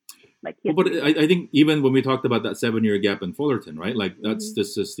 But I think even when we talked about that 7-year gap in Fullerton, right? That's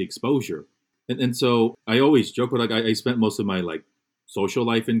just the exposure. And so I always joke, but I spent most of my social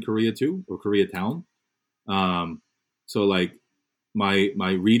life in Korea too, or Koreatown. So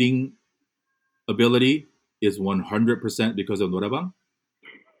my reading ability is 100% because of Noraebang,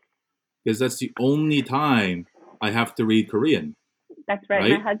 because that's the only time I have to read Korean. That's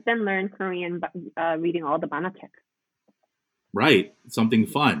right. My husband learned Korean by reading all the manhwa. Right, something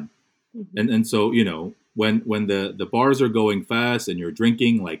fun. And so when the bars are going fast and you're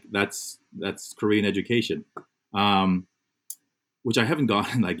drinking, that's Korean education, which I haven't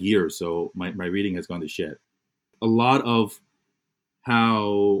gotten in years. So my reading has gone to shit. A lot of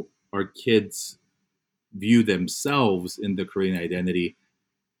how our kids view themselves in the Korean identity,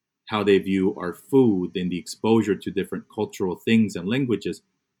 how they view our food and the exposure to different cultural things and languages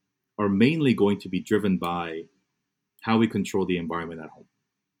are mainly going to be driven by how we control the environment at home.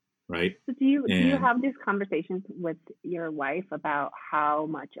 Right. So do you have these conversations with your wife about how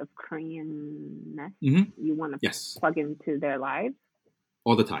much of Koreanness you want to plug into their lives?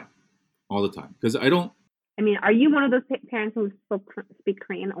 All the time. Because I don't. I mean, are you one of those parents who speak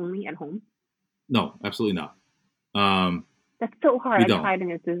Korean only at home? No, absolutely not. That's so hard. I tried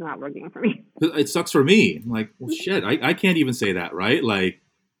and it's not working for me. It sucks for me. I'm well, shit. I can't even say that, right?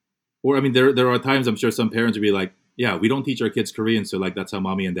 Or I mean, there are times I'm sure some parents would be like, yeah, we don't teach our kids Korean, so that's how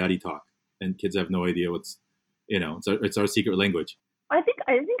mommy and daddy talk, and kids have no idea what's, it's our secret language. I think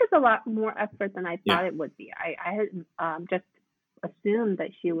it's a lot more effort than I thought it would be. I had just assumed that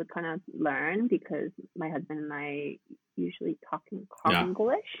she would kind of learn because my husband and I usually talk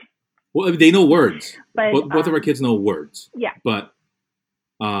English. Well, I mean, they know words. But both of our kids know words. Yeah. But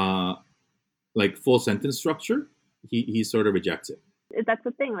full sentence structure, he sort of rejects it. That's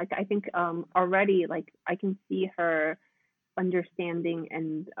the thing. I think already, I can see her understanding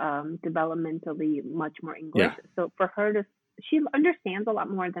and developmentally much more English. Yeah. So for her she understands a lot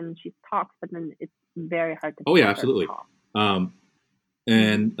more than she talks, but then it's very hard to. Oh yeah, absolutely.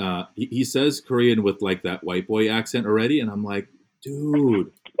 And he says Korean with that white boy accent already, and I'm like,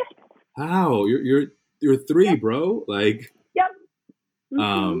 dude, how you're 3, bro? Yep.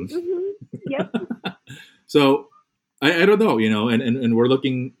 Yep. So. I don't know, and we're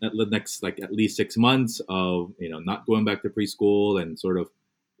looking at the next at least 6 months of not going back to preschool and sort of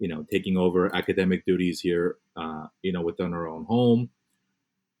taking over academic duties here within our own home,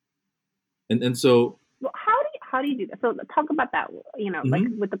 and so. Well, how do you do that? So talk about that.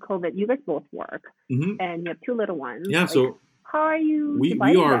 With the COVID, you guys both work, and you have 2 little ones. Yeah. So how are you?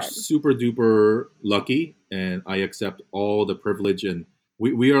 We are super duper lucky, and I accept all the privilege, and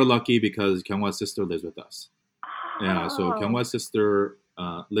we are lucky because Kyunghwa's sister lives with us. Yeah, so Kyunghwa's sister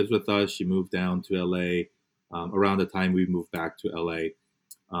lives with us. She moved down to LA around the time we moved back to LA.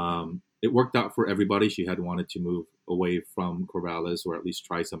 It worked out for everybody. She had wanted to move away from Corvallis or at least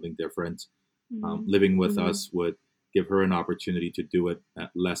try something different. Living with us would give her an opportunity to do it at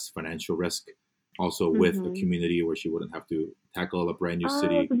less financial risk, also with a community where she wouldn't have to tackle a brand new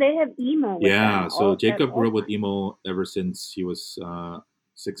city. So they have emo with Yeah, them so Jacob grew up with times. emo ever since he was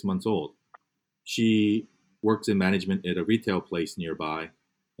 6 months old. She works in management at a retail place nearby,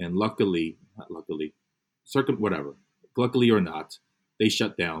 and luckily, not luckily, whatever, luckily or not, they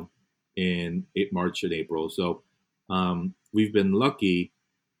shut down in March and April. So we've been lucky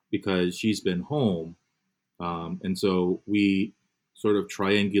because she's been home, and so we sort of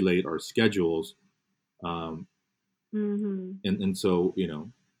triangulate our schedules, um, and so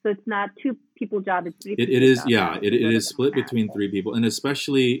So it's not two people job; it's three it people is, job yeah, now. it is split between three people, and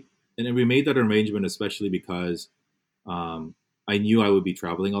especially, and we made that arrangement especially because um, I knew I would be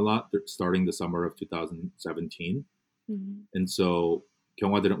traveling a lot starting the summer of 2017, and so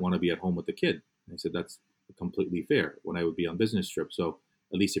Kyunghwa didn't want to be at home with the kid. I said that's completely fair when I would be on business trips. So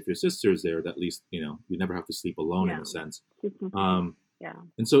at least if your sister's there, at least you never have to sleep alone in a sense. Yeah.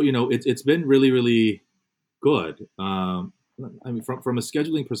 And so it's been really really good. I mean, from a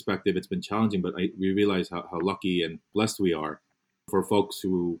scheduling perspective, it's been challenging, but we realize how lucky and blessed we are. For folks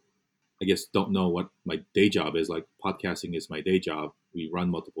who, I guess, don't know what my day job is, like podcasting is my day job. We run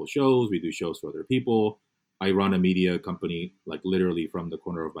multiple shows. We do shows for other people. I run a media company, like literally from the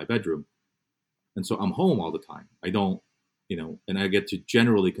corner of my bedroom. And so I'm home all the time. I don't, and I get to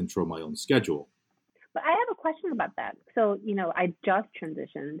generally control my own schedule. But I have a question about that. So, I just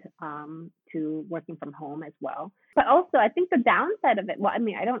transitioned to working from home as well. But also, I think the downside of it, well, I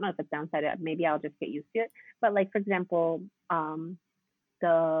mean, I don't know if it's downside. Maybe I'll just get used to it. But like, for example,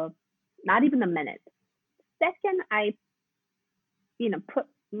 the not even a minute. Second, I, put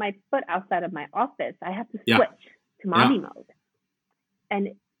my foot outside of my office, I have to switch to mommy mode. And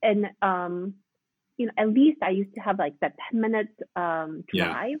at least I used to have like that 10-minute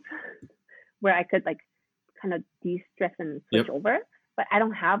drive where I could like kind of de-stress and switch over. But I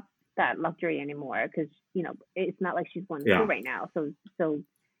don't have that luxury anymore because, it's not like she's going to school right now. So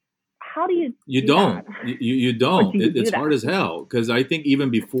how do you You do don't. that? You don't. It's that? hard as hell. Because I think even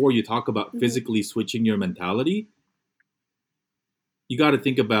before you talk about physically switching your mentality, you got to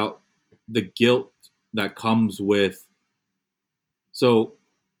think about the guilt that comes with. So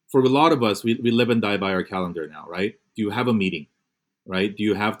for a lot of us, we live and die by our calendar now, right? Do you have a meeting, right? Do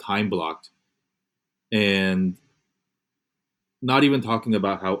you have time blocked? And not even talking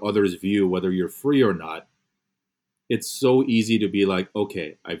about how others view whether you're free or not. It's so easy to be like,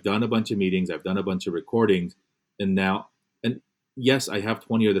 okay, I've done a bunch of meetings, I've done a bunch of recordings, and yes, I have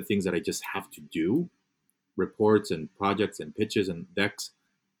 20 other things that I just have to do, reports and projects and pitches and decks,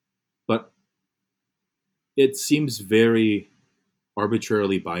 but it seems very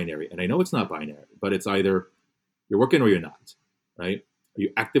arbitrarily binary. And I know it's not binary, but it's either you're working or you're not, right? Are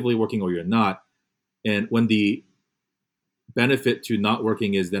you actively working or you're not? And when the benefit to not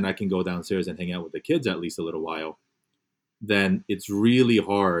working is then I can go downstairs and hang out with the kids at least a little while, then it's really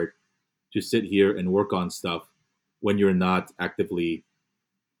hard to sit here and work on stuff when you're not actively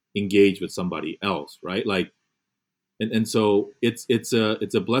engaged with somebody else, right? Like, and so it's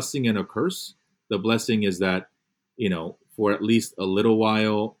a blessing and a curse. The blessing is that, for at least a little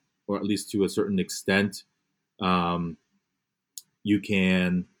while, or at least to a certain extent, you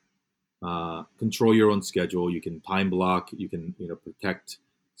can control your own schedule. You can time block. You can protect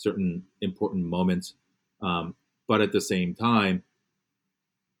certain important moments. But at the same time,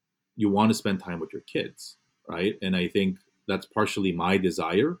 you want to spend time with your kids, right? And I think that's partially my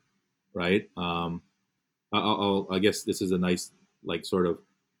desire, right? I guess this is a nice, like, sort of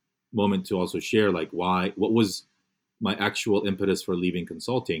moment to also share, like, what was my actual impetus for leaving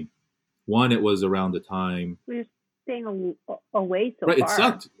consulting. One, it was around the time we're staying away so right, far. It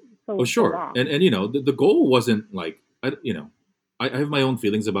sucked. So sure, long. and the goal wasn't like I have my own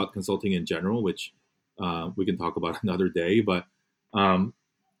feelings about consulting in general, which we can talk about another day. But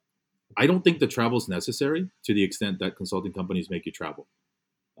I don't think the travel is necessary to the extent that consulting companies make you travel.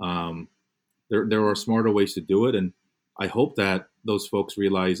 There are smarter ways to do it, and I hope that those folks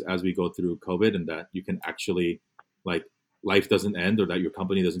realize as we go through COVID, and that you can actually, like, life doesn't end, or that your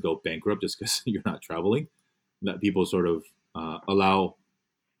company doesn't go bankrupt just because you're not traveling. That people sort of allow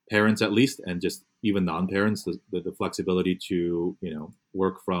parents, at least, and just even non-parents, the flexibility to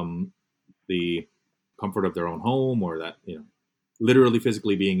work from the comfort of their own home, or that literally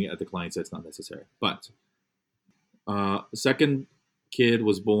physically being at the client site's not necessary. But second kid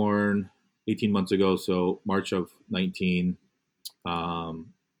was born 18 months ago, so March of 19.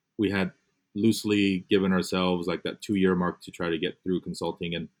 We had loosely given ourselves like that 2-year mark to try to get through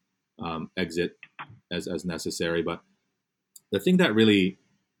consulting and exit as necessary. But the thing that really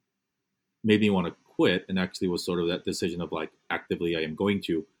made me want to quit, and actually was sort of that decision of like actively I am going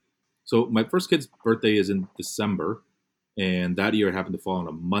to. So my first kid's birthday is in December, and that year happened to fall on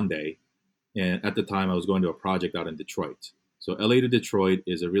a Monday. And at the time, I was going to a project out in Detroit. So LA to Detroit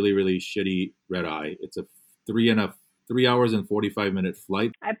is a really, really shitty red eye. It's a 3 hours and 45-minute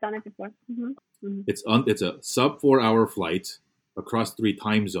flight. I've done it before. It's a sub 4 hour flight across 3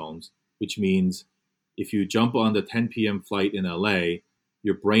 time zones, which means if you jump on the 10 p.m. flight in LA,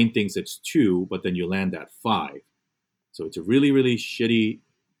 your brain thinks it's 2, but then you land at 5. So it's a really, really shitty,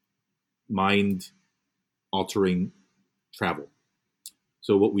 mind altering travel.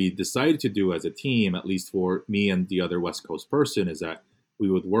 So what we decided to do as a team, at least for me and the other West Coast person, is that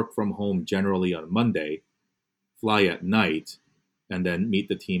we would work from home generally on Monday, fly at night, and then meet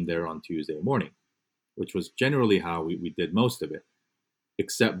the team there on Tuesday morning, which was generally how we did most of it,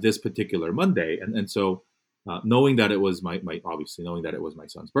 except this particular Monday. And so knowing that it was obviously knowing that it was my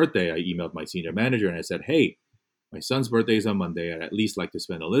son's birthday, I emailed my senior manager and I said, hey, my son's birthday is on Monday. I'd at least like to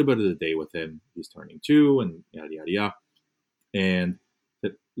spend a little bit of the day with him. He's turning 2 and yada, yada, yada. And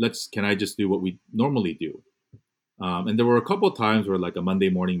can I just do what we normally do? And there were a couple of times where like a Monday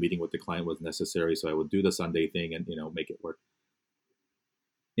morning meeting with the client was necessary. So I would do the Sunday thing and, make it work.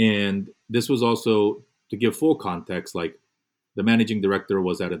 And this was also to give full context, like the managing director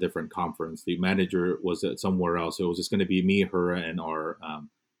was at a different conference. The manager was at somewhere else. So it was just going to be me, her, and our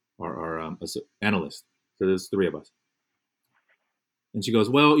analyst. So there's 3 of us. And she goes,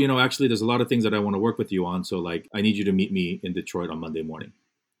 well, actually, there's a lot of things that I want to work with you on. So, like, I need you to meet me in Detroit on Monday morning.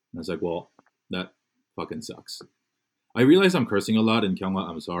 And I was like, well, that fucking sucks. I realize I'm cursing a lot, and Kyunghwa,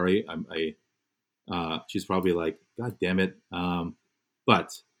 I'm sorry. She's probably like, God damn it.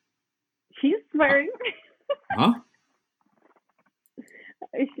 But she's swearing. Huh?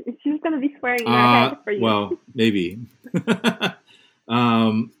 She's gonna be swearing in her head for you. Well, maybe.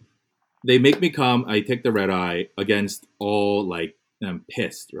 They make me come. I take the red eye against all, like, I'm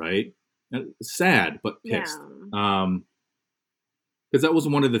pissed, right? Sad, but pissed. Yeah. Because that was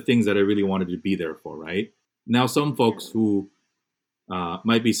one of the things that I really wanted to be there for, right? Now, some folks who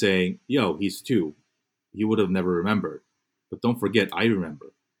might be saying, yo, he's 2. He would have never remembered. But don't forget, I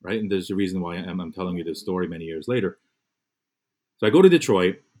remember, right? And there's a reason why I'm telling you this story many years later. So I go to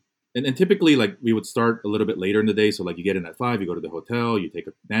Detroit, and typically, like, we would start a little bit later in the day. So, like, you get in at 5, you go to the hotel, you take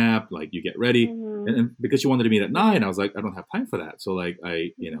a nap, like, you get ready. Mm-hmm. And because she wanted to meet at 9, I was like, I don't have time for that. So, like,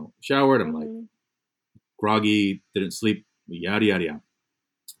 I, showered. I'm like groggy, didn't sleep, yada, yada,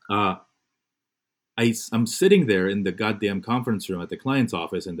 yada. I'm sitting there in the goddamn conference room at the client's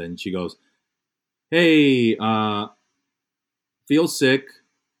office. And then she goes, hey, feel sick,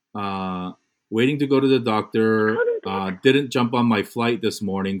 waiting to go to the doctor. Didn't jump on my flight this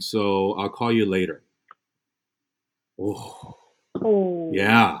morning, so I'll call you later. Oh.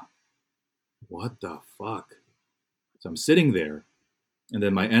 Yeah. What the fuck? So I'm sitting there, and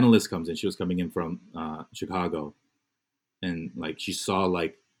then my analyst comes in. She was coming in from Chicago, and like she saw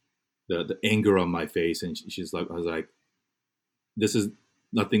like the anger on my face, and she's like, I was like, this is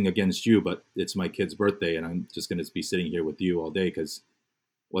nothing against you, but it's my kid's birthday, and I'm just gonna be sitting here with you all day because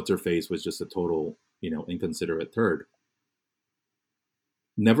what's her face was just a total, inconsiderate turd.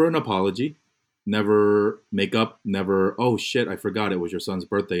 Never an apology, never make up, never, oh shit, I forgot it was your son's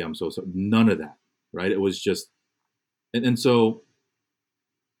birthday, I'm so sorry. None of that, right? It was just, and so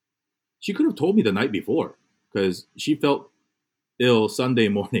she could have told me the night before because she felt ill Sunday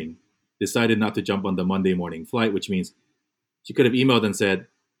morning, decided not to jump on the Monday morning flight, which means she could have emailed and said,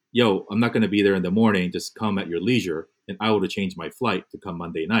 yo, I'm not going to be there in the morning, just come at your leisure, and I would have changed my flight to come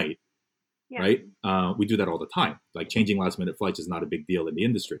Monday night. Yeah. Right? We do that all the time. Like changing last minute flights is not a big deal in the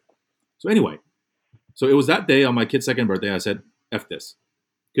industry. So anyway, so it was that day on my kid's second birthday, I said, F this.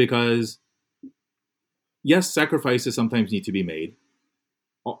 Because yes, sacrifices sometimes need to be made.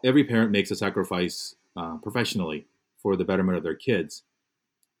 Every parent makes a sacrifice professionally for the betterment of their kids.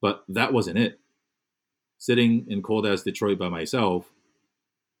 But that wasn't it. Sitting in cold ass Detroit by myself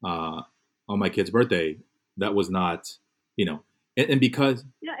on my kid's birthday, that was not, and because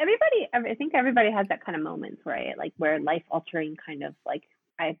I think everybody has that kind of moments, right? Like where life altering kind of like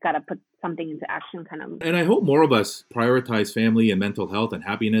I've got to put something into action kind of. And I hope more of us prioritize family and mental health and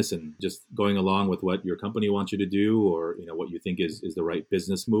happiness and just going along with what your company wants you to do or what you think is the right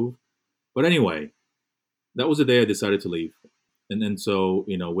business move. But anyway, that was the day I decided to leave. And then so,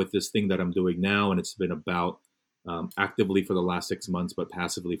 with this thing that I'm doing now, and it's been about actively for the last 6 months, but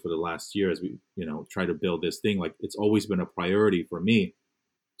passively for the last year as we, try to build this thing, like it's always been a priority for me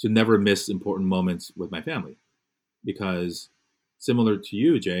to never miss important moments with my family. Because similar to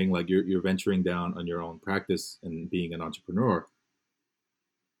you, Jang, like you're venturing down on your own practice and being an entrepreneur.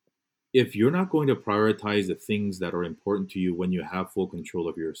 if you're not going to prioritize the things that are important to you when you have full control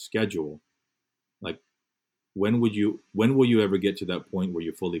of your schedule, like when will you ever get to that point where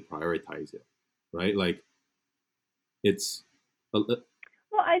you fully prioritize it, right? Like it's Well,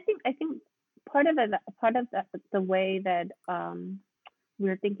 I think part of the way that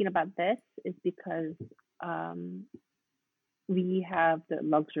we're thinking about this is because um, we have the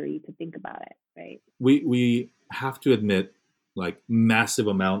luxury to think about it, right? we have to admit like massive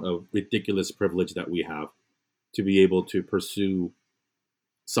amount of ridiculous privilege that we have to be able to pursue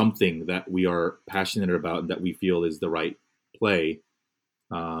something that we are passionate about and that we feel is the right play.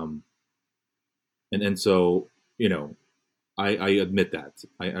 Um, and so, you know, I admit that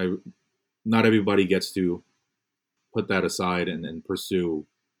I not everybody gets to put that aside and pursue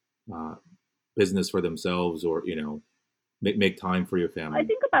uh, business for themselves, or make time for your I family.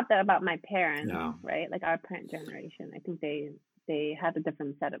 think about that about my parents, Yeah. right? Like our parent generation. I think they have a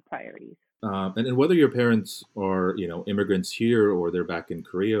different set of priorities. And whether your parents are immigrants here or they're back in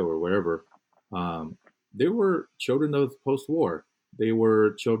Korea or wherever, um, they were children of post-war. They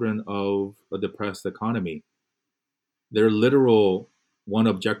were children of a depressed economy. Their literal one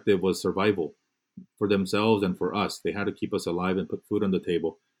objective was survival for themselves and for us. They had to keep us alive and put food on the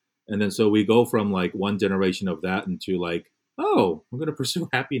table. And then so we go from like one generation of that into like, oh, we're gonna pursue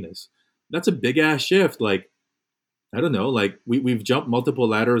happiness. That's a big ass shift. Like, I don't know, like we've jumped multiple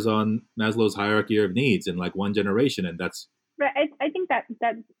ladders on Maslow's hierarchy of needs in like one generation, and that's Right. I think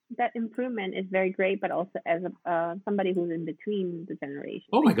that improvement is very great, but also as a somebody who's in between the generations,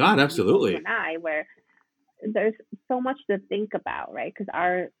 oh my like god, you absolutely. and I, where there's so much to think about, right? Because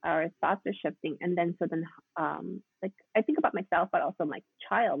our thoughts are shifting, and then so then like I think about myself, but also my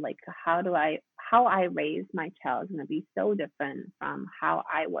child. Like how I raise my child is going to be so different from how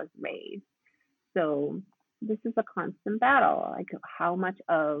I was raised. So this is a constant battle. Like how much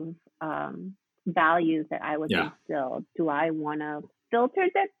of values that I was Yeah, instilled do I want to filter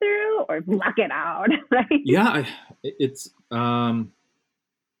that through or block it out, right? yeah. It's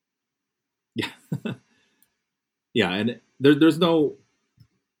yeah, yeah, and there's no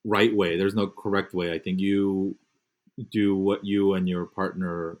right way. There's no correct way. I think you do what you and your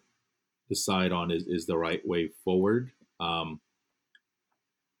partner decide on is the right way forward. Um,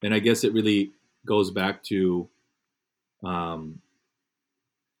 and I guess it really goes back to um,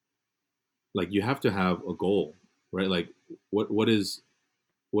 like you have to have a goal, right? Like what is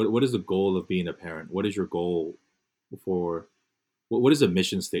what is the goal of being a parent? What is your goal for what is a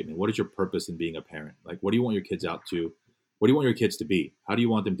mission statement? What is your purpose in being a parent? Like what do you want your kids out to? What do you want your kids to be? How do you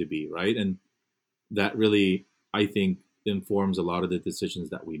want them to be, right? And that really, I think, informs a lot of the decisions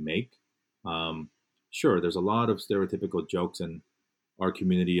that we make. Um, sure, there's a lot of stereotypical jokes in our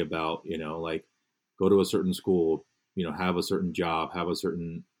community about, like go to a certain school, have a certain job, have a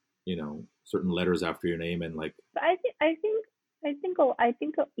certain, certain letters after your name, and like, But I think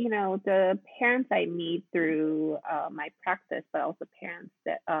the parents I meet through my practice, but also parents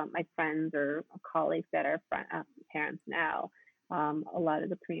that my friends or colleagues that are parents now, a lot of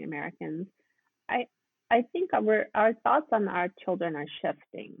the Korean Americans. I I think our thoughts on our children are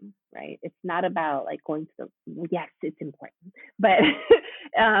shifting, right? It's not about like going to the yes, it's important, but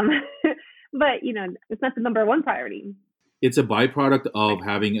um, but it's not the number one priority. it's a byproduct of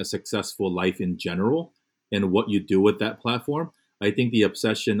having a successful life in general and what you do with that platform. I think the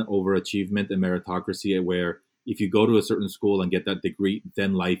obsession over achievement and meritocracy, where if you go to a certain school and get that degree,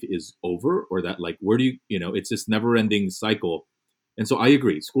 then life is over, or that like where do it's this never ending cycle. And so I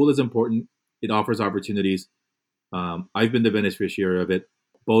agree, school is important. It offers opportunities. I've been the beneficiary of it.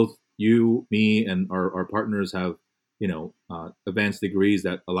 Both you, me, and our partners have, advanced degrees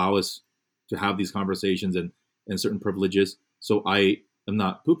that allow us to have these conversations and certain privileges. So I am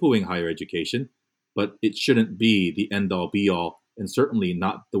not poo-pooing higher education, but it shouldn't be the end all be all, and certainly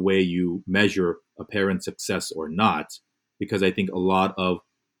not the way you measure a parent's success or not, because I think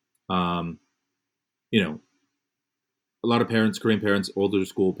um, you know, a lot of parents, Korean parents, older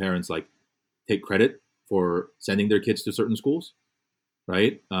school parents, like take credit for sending their kids to certain schools,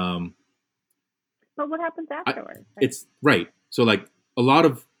 right? But what happens I, afterwards, right? it's right. So like a lot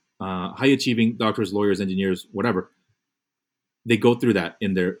of high achieving doctors, lawyers, engineers, whatever, they go through that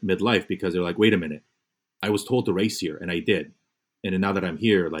in their midlife because they're like, wait a minute, I was told to race here and I did, and then now that I'm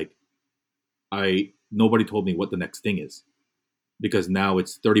here, like I nobody told me what the next thing is, because now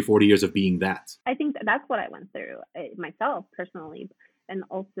it's 30, 40 years of being that. I think that's what I went through myself personally, and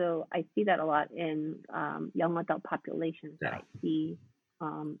also I see that a lot in young adult populations that Yeah, I see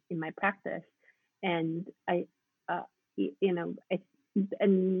in my practice, and uh,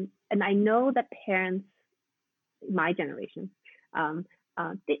 and I know that parents, my generation,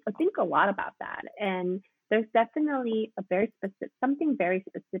 think a lot about that. And there's definitely a very specific, something very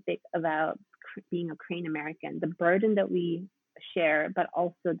specific about being a Korean American, the burden that we share, but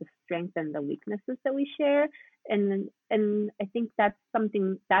also the strength and the weaknesses that we share. And I think that's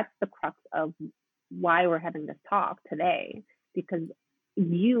something that's the crux of why we're having this talk today, because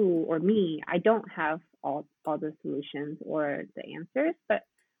you or me, I don't have all the solutions or the answers, but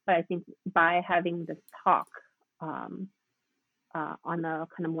I think by having this talk um, on a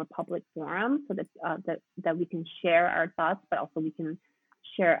kind of more public forum, so that we can share our thoughts, but also we can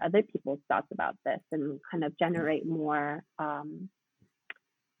share other people's thoughts about this and kind of generate more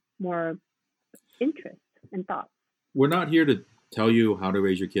interest and thoughts. We're not here to tell you how to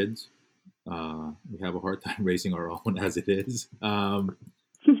raise your kids. We have a hard time raising our own as it is.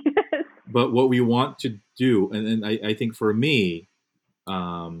 But what we want to do, and I think for me,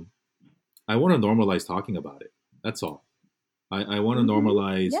 I want to normalize talking about it. That's all. I want to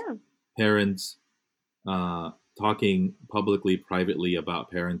normalize parents talking publicly, privately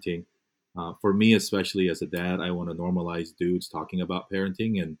about parenting. For me, especially as a dad, I want to normalize dudes talking about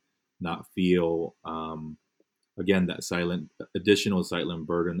parenting and not feel, again, that additional silent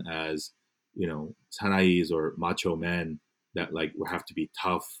burden as, Sanais or macho men that like have to be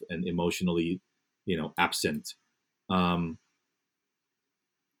tough and emotionally, absent. Because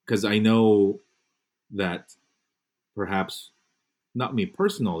I know that perhaps not me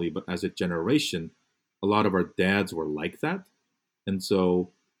personally, but as a generation, a lot of our dads were like that. And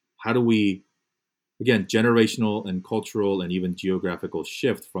so, how do we, again, generational and cultural and even geographical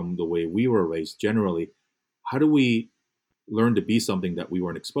shift from the way we were raised generally, how do we learn to be something that we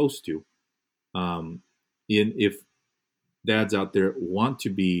weren't exposed to? If dads out there want to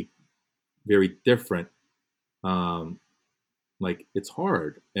be very different, like it's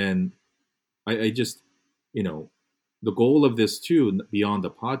hard. And I just, the goal of this too, beyond the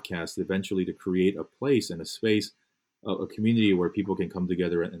podcast, eventually to create a place and a space, a community where people can come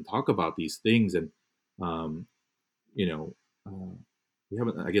together and talk about these things. And, you know, we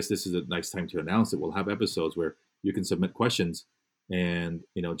haven't, I guess this is a nice time to announce that we'll have episodes where you can submit questions and,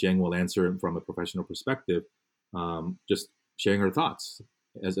 Jang will answer them from a professional perspective, just sharing her thoughts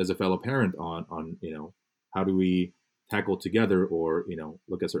as a fellow parent on, how do we tackle together or,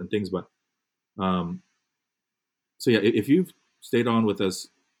 look at certain things. But, so yeah, if you've stayed on with us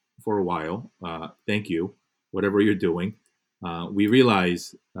for a while, thank you, whatever you're doing. We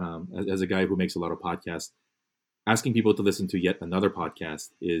realize, as a guy who makes a lot of podcasts, asking people to listen to yet another podcast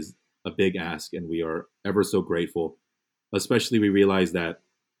is a big ask, and we are ever so grateful. Especially, we realize that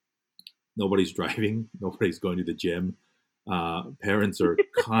nobody's driving, nobody's going to the gym. Parents are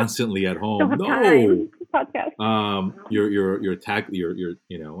constantly at home. No, podcast. You're I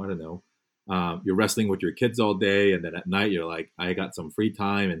don't know. You're wrestling with your kids all day, and then at night you're like, I got some free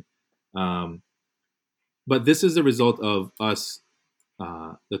time, and but this is the result of us,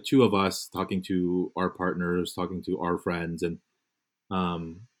 the two of us talking to our partners, talking to our friends, and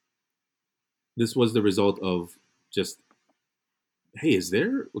this was the result of just, hey, is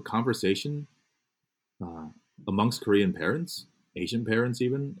there a conversation amongst Korean parents, Asian parents,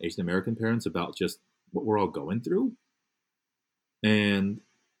 even Asian American parents, about just what we're all going through? And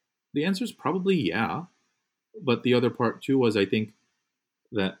the answer is probably yeah. But the other part too was, I think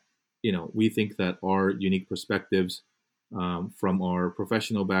that, we think that our unique perspectives, from our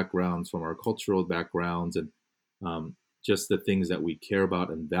professional backgrounds, from our cultural backgrounds, and just the things that we care about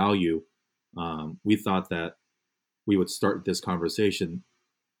and value, we thought that we would start this conversation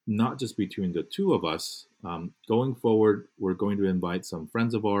not just between the two of us. Going forward, we're going to invite some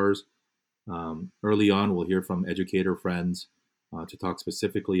friends of ours. Early on, we'll hear from educator friends to talk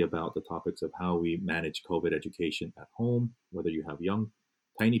specifically about the topics of how we manage COVID education at home, whether you have young,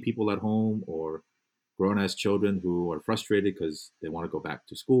 tiny people at home or grown-ass children who are frustrated because they want to go back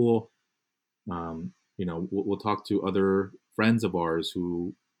to school. We'll talk to other friends of ours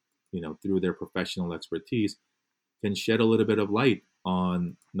who, through their professional expertise, can shed a little bit of light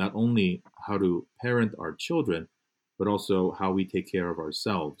on not only how to parent our children, but also how we take care of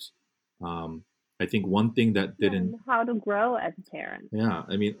ourselves. I think one thing that didn't... how to grow as a parent. Yeah,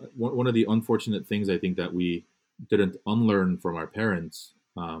 I mean, one of the unfortunate things I think that we didn't unlearn from our parents,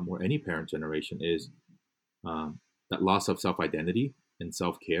 or any parent generation, is that loss of self-identity and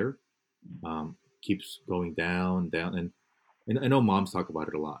self-care keeps going down. And I know moms talk about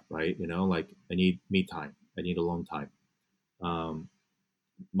it a lot, right? Like, I need me time. I need alone time.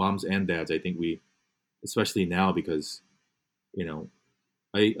 Moms and dads, I think we, especially now, because,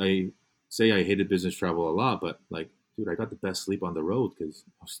 I say I hated business travel a lot, but like, dude, I got the best sleep on the road because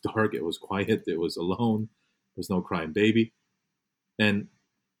it was dark, it was quiet, it was alone, there's no crying baby. And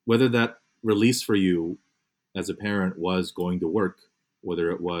whether that release for you as a parent was going to work,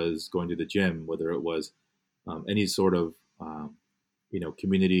 whether it was going to the gym, whether it was any sort of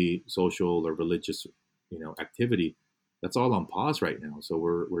community, social, or religious activity, that's all on pause right now. So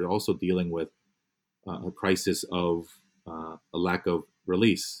we're also dealing with a crisis of a lack of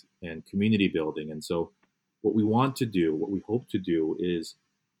release and community building. And so what we want to do, what we hope to do, is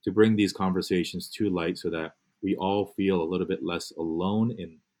to bring these conversations to light so that we all feel a little bit less alone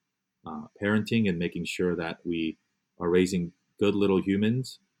in parenting and making sure that we are raising good little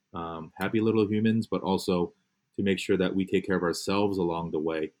humans, happy little humans, but also to make sure that we take care of ourselves along the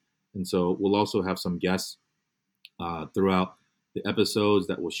way. And so we'll also have some guests throughout the episodes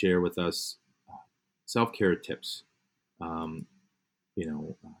that will share with us self-care tips, um,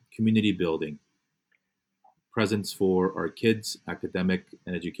 community building, presents for our kids, academic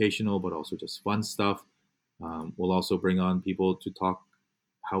and educational, but also just fun stuff. We'll also bring on people to talk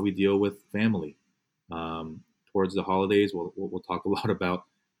how we deal with family. Towards the holidays, we'll talk a lot about,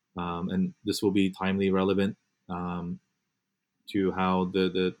 and this will be timely relevant to how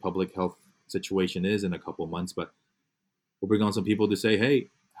the public health situation is in a couple of months. But we'll bring on some people to say, hey,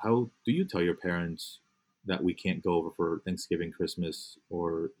 how do you tell your parents that we can't go over for Thanksgiving, Christmas,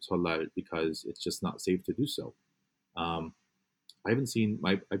 or Solal because it's just not safe to do so? I've seen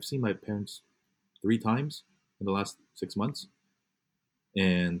my parents 3 times in the last 6 months,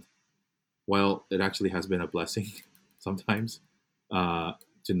 and while it actually has been a blessing sometimes to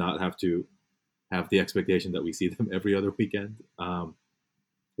not have to have the expectation that we see them every other weekend,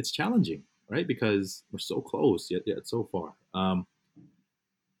 it's challenging, right? Because we're so close yet so far.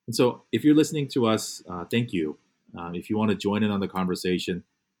 And so if you're listening to us, thank you. If you want to join in on the conversation,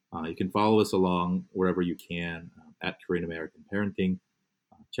 you can follow us along wherever you can at Korean American Parenting.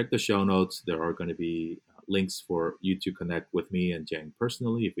 Check the show notes. There are going to be links for you to connect with me and Jang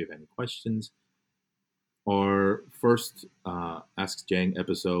personally if you have any questions. Our first Ask Jang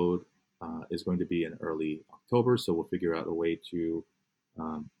episode is going to be in early October, so we'll figure out a way to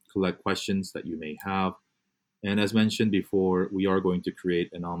collect questions that you may have. And as mentioned before, we are going to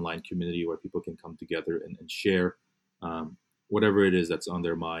create an online community where people can come together and share whatever it is that's on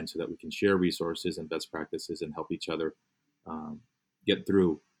their mind so that we can share resources and best practices and help each other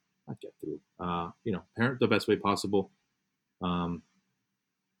parent the best way possible. And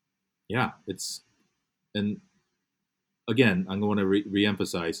again, I'm going to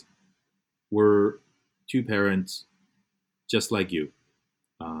re-emphasize, we're two parents just like you.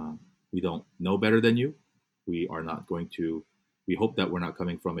 We don't know better than you. We hope that we're not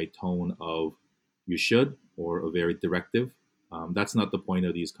coming from a tone of you should or a very directive. That's not the point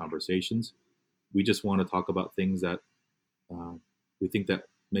of these conversations. We just want to talk about things that we think that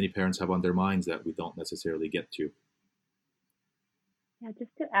many parents have on their minds that we don't necessarily get to. Yeah,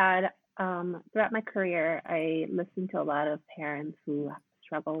 just to add, throughout my career, I listened to a lot of parents who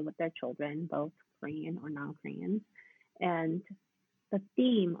struggle with their children, both Korean or non-Korean. And the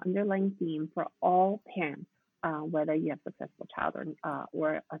underlying theme for all parents, whether you have a successful child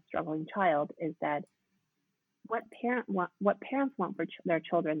or a struggling child, is that what parents want for their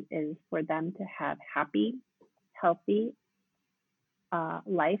children is for them to have happy, healthy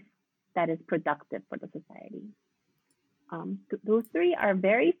life that is productive for the society. Those three are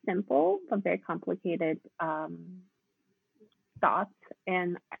very simple but very complicated thoughts,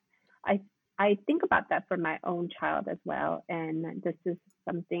 and I think about that for my own child as well. And this is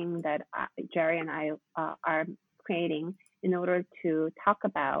something that Jerry and I are creating in order to talk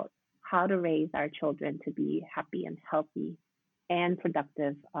about how to raise our children to be happy and healthy and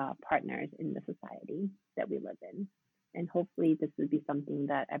productive partners in the society that we live in. And hopefully this would be something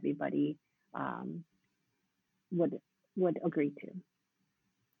that everybody would agree to.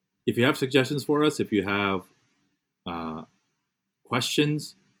 If you have suggestions for us, if you have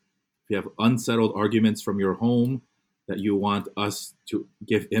questions, if you have unsettled arguments from your home that you want us to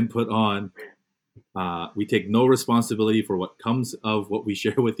give input on, we take no responsibility for what comes of what we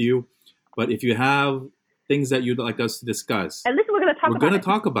share with you. But if you have things that you'd like us to discuss, at least we're going to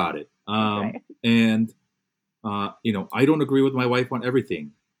talk about it. Right. And I don't agree with my wife on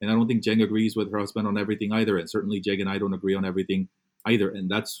everything, and I don't think Jeng agrees with her husband on everything either. And certainly Jeng and I don't agree on everything either. And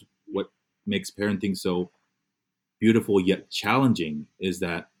that's what makes parenting so beautiful yet challenging, is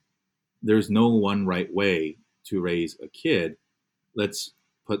that there's no one right way to raise a kid. Let's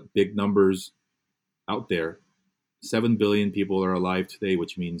put big numbers out there. 7 billion people are alive today,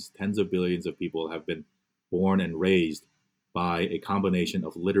 which means tens of billions of people have been born and raised by a combination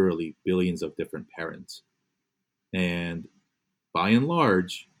of literally billions of different parents. And by and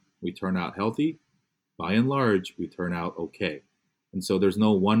large, we turn out healthy. By and large, we turn out okay. And so there's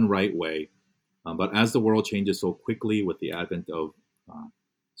no one right way. But as the world changes so quickly with the advent of uh,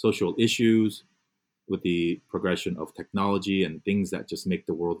 social issues, with the progression of technology and things that just make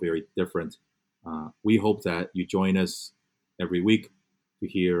the world very different, we hope that you join us every week to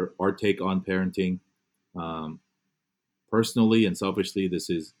hear our take on parenting. Um, Personally and selfishly, this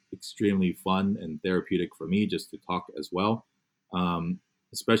is extremely fun and therapeutic for me just to talk as well. Um,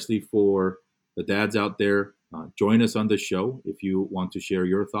 Especially for the dads out there, join us on the show if you want to share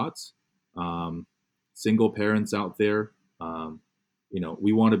your thoughts. Um, Single parents out there, um,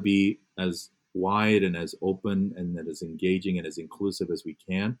 we want to be as wide and as open and as engaging and as inclusive as we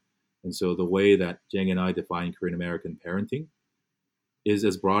can. And so the way that Jang and I define Korean American parenting is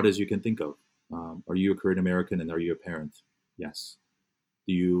as broad as you can think of. Are you a Korean American and are you a parent? Yes.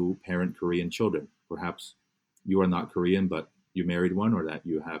 Do you parent Korean children? Perhaps you are not Korean, but you married one or that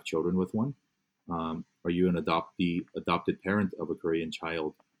you have children with one. Are you an adopted parent of a Korean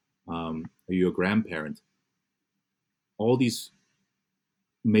child? Are you a grandparent? All these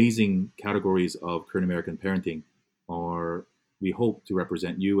amazing categories of Korean American parenting are, we hope, to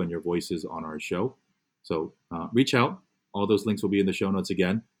represent you and your voices on our show. So reach out. All those links will be in the show notes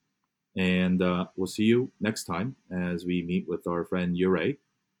again. And we'll see you next time as we meet with our friend Yurei,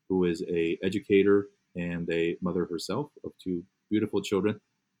 who is a educator and a mother herself of two beautiful children.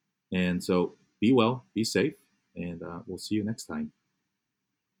 And so be well, be safe, and we'll see you next time.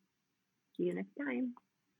 See you next time.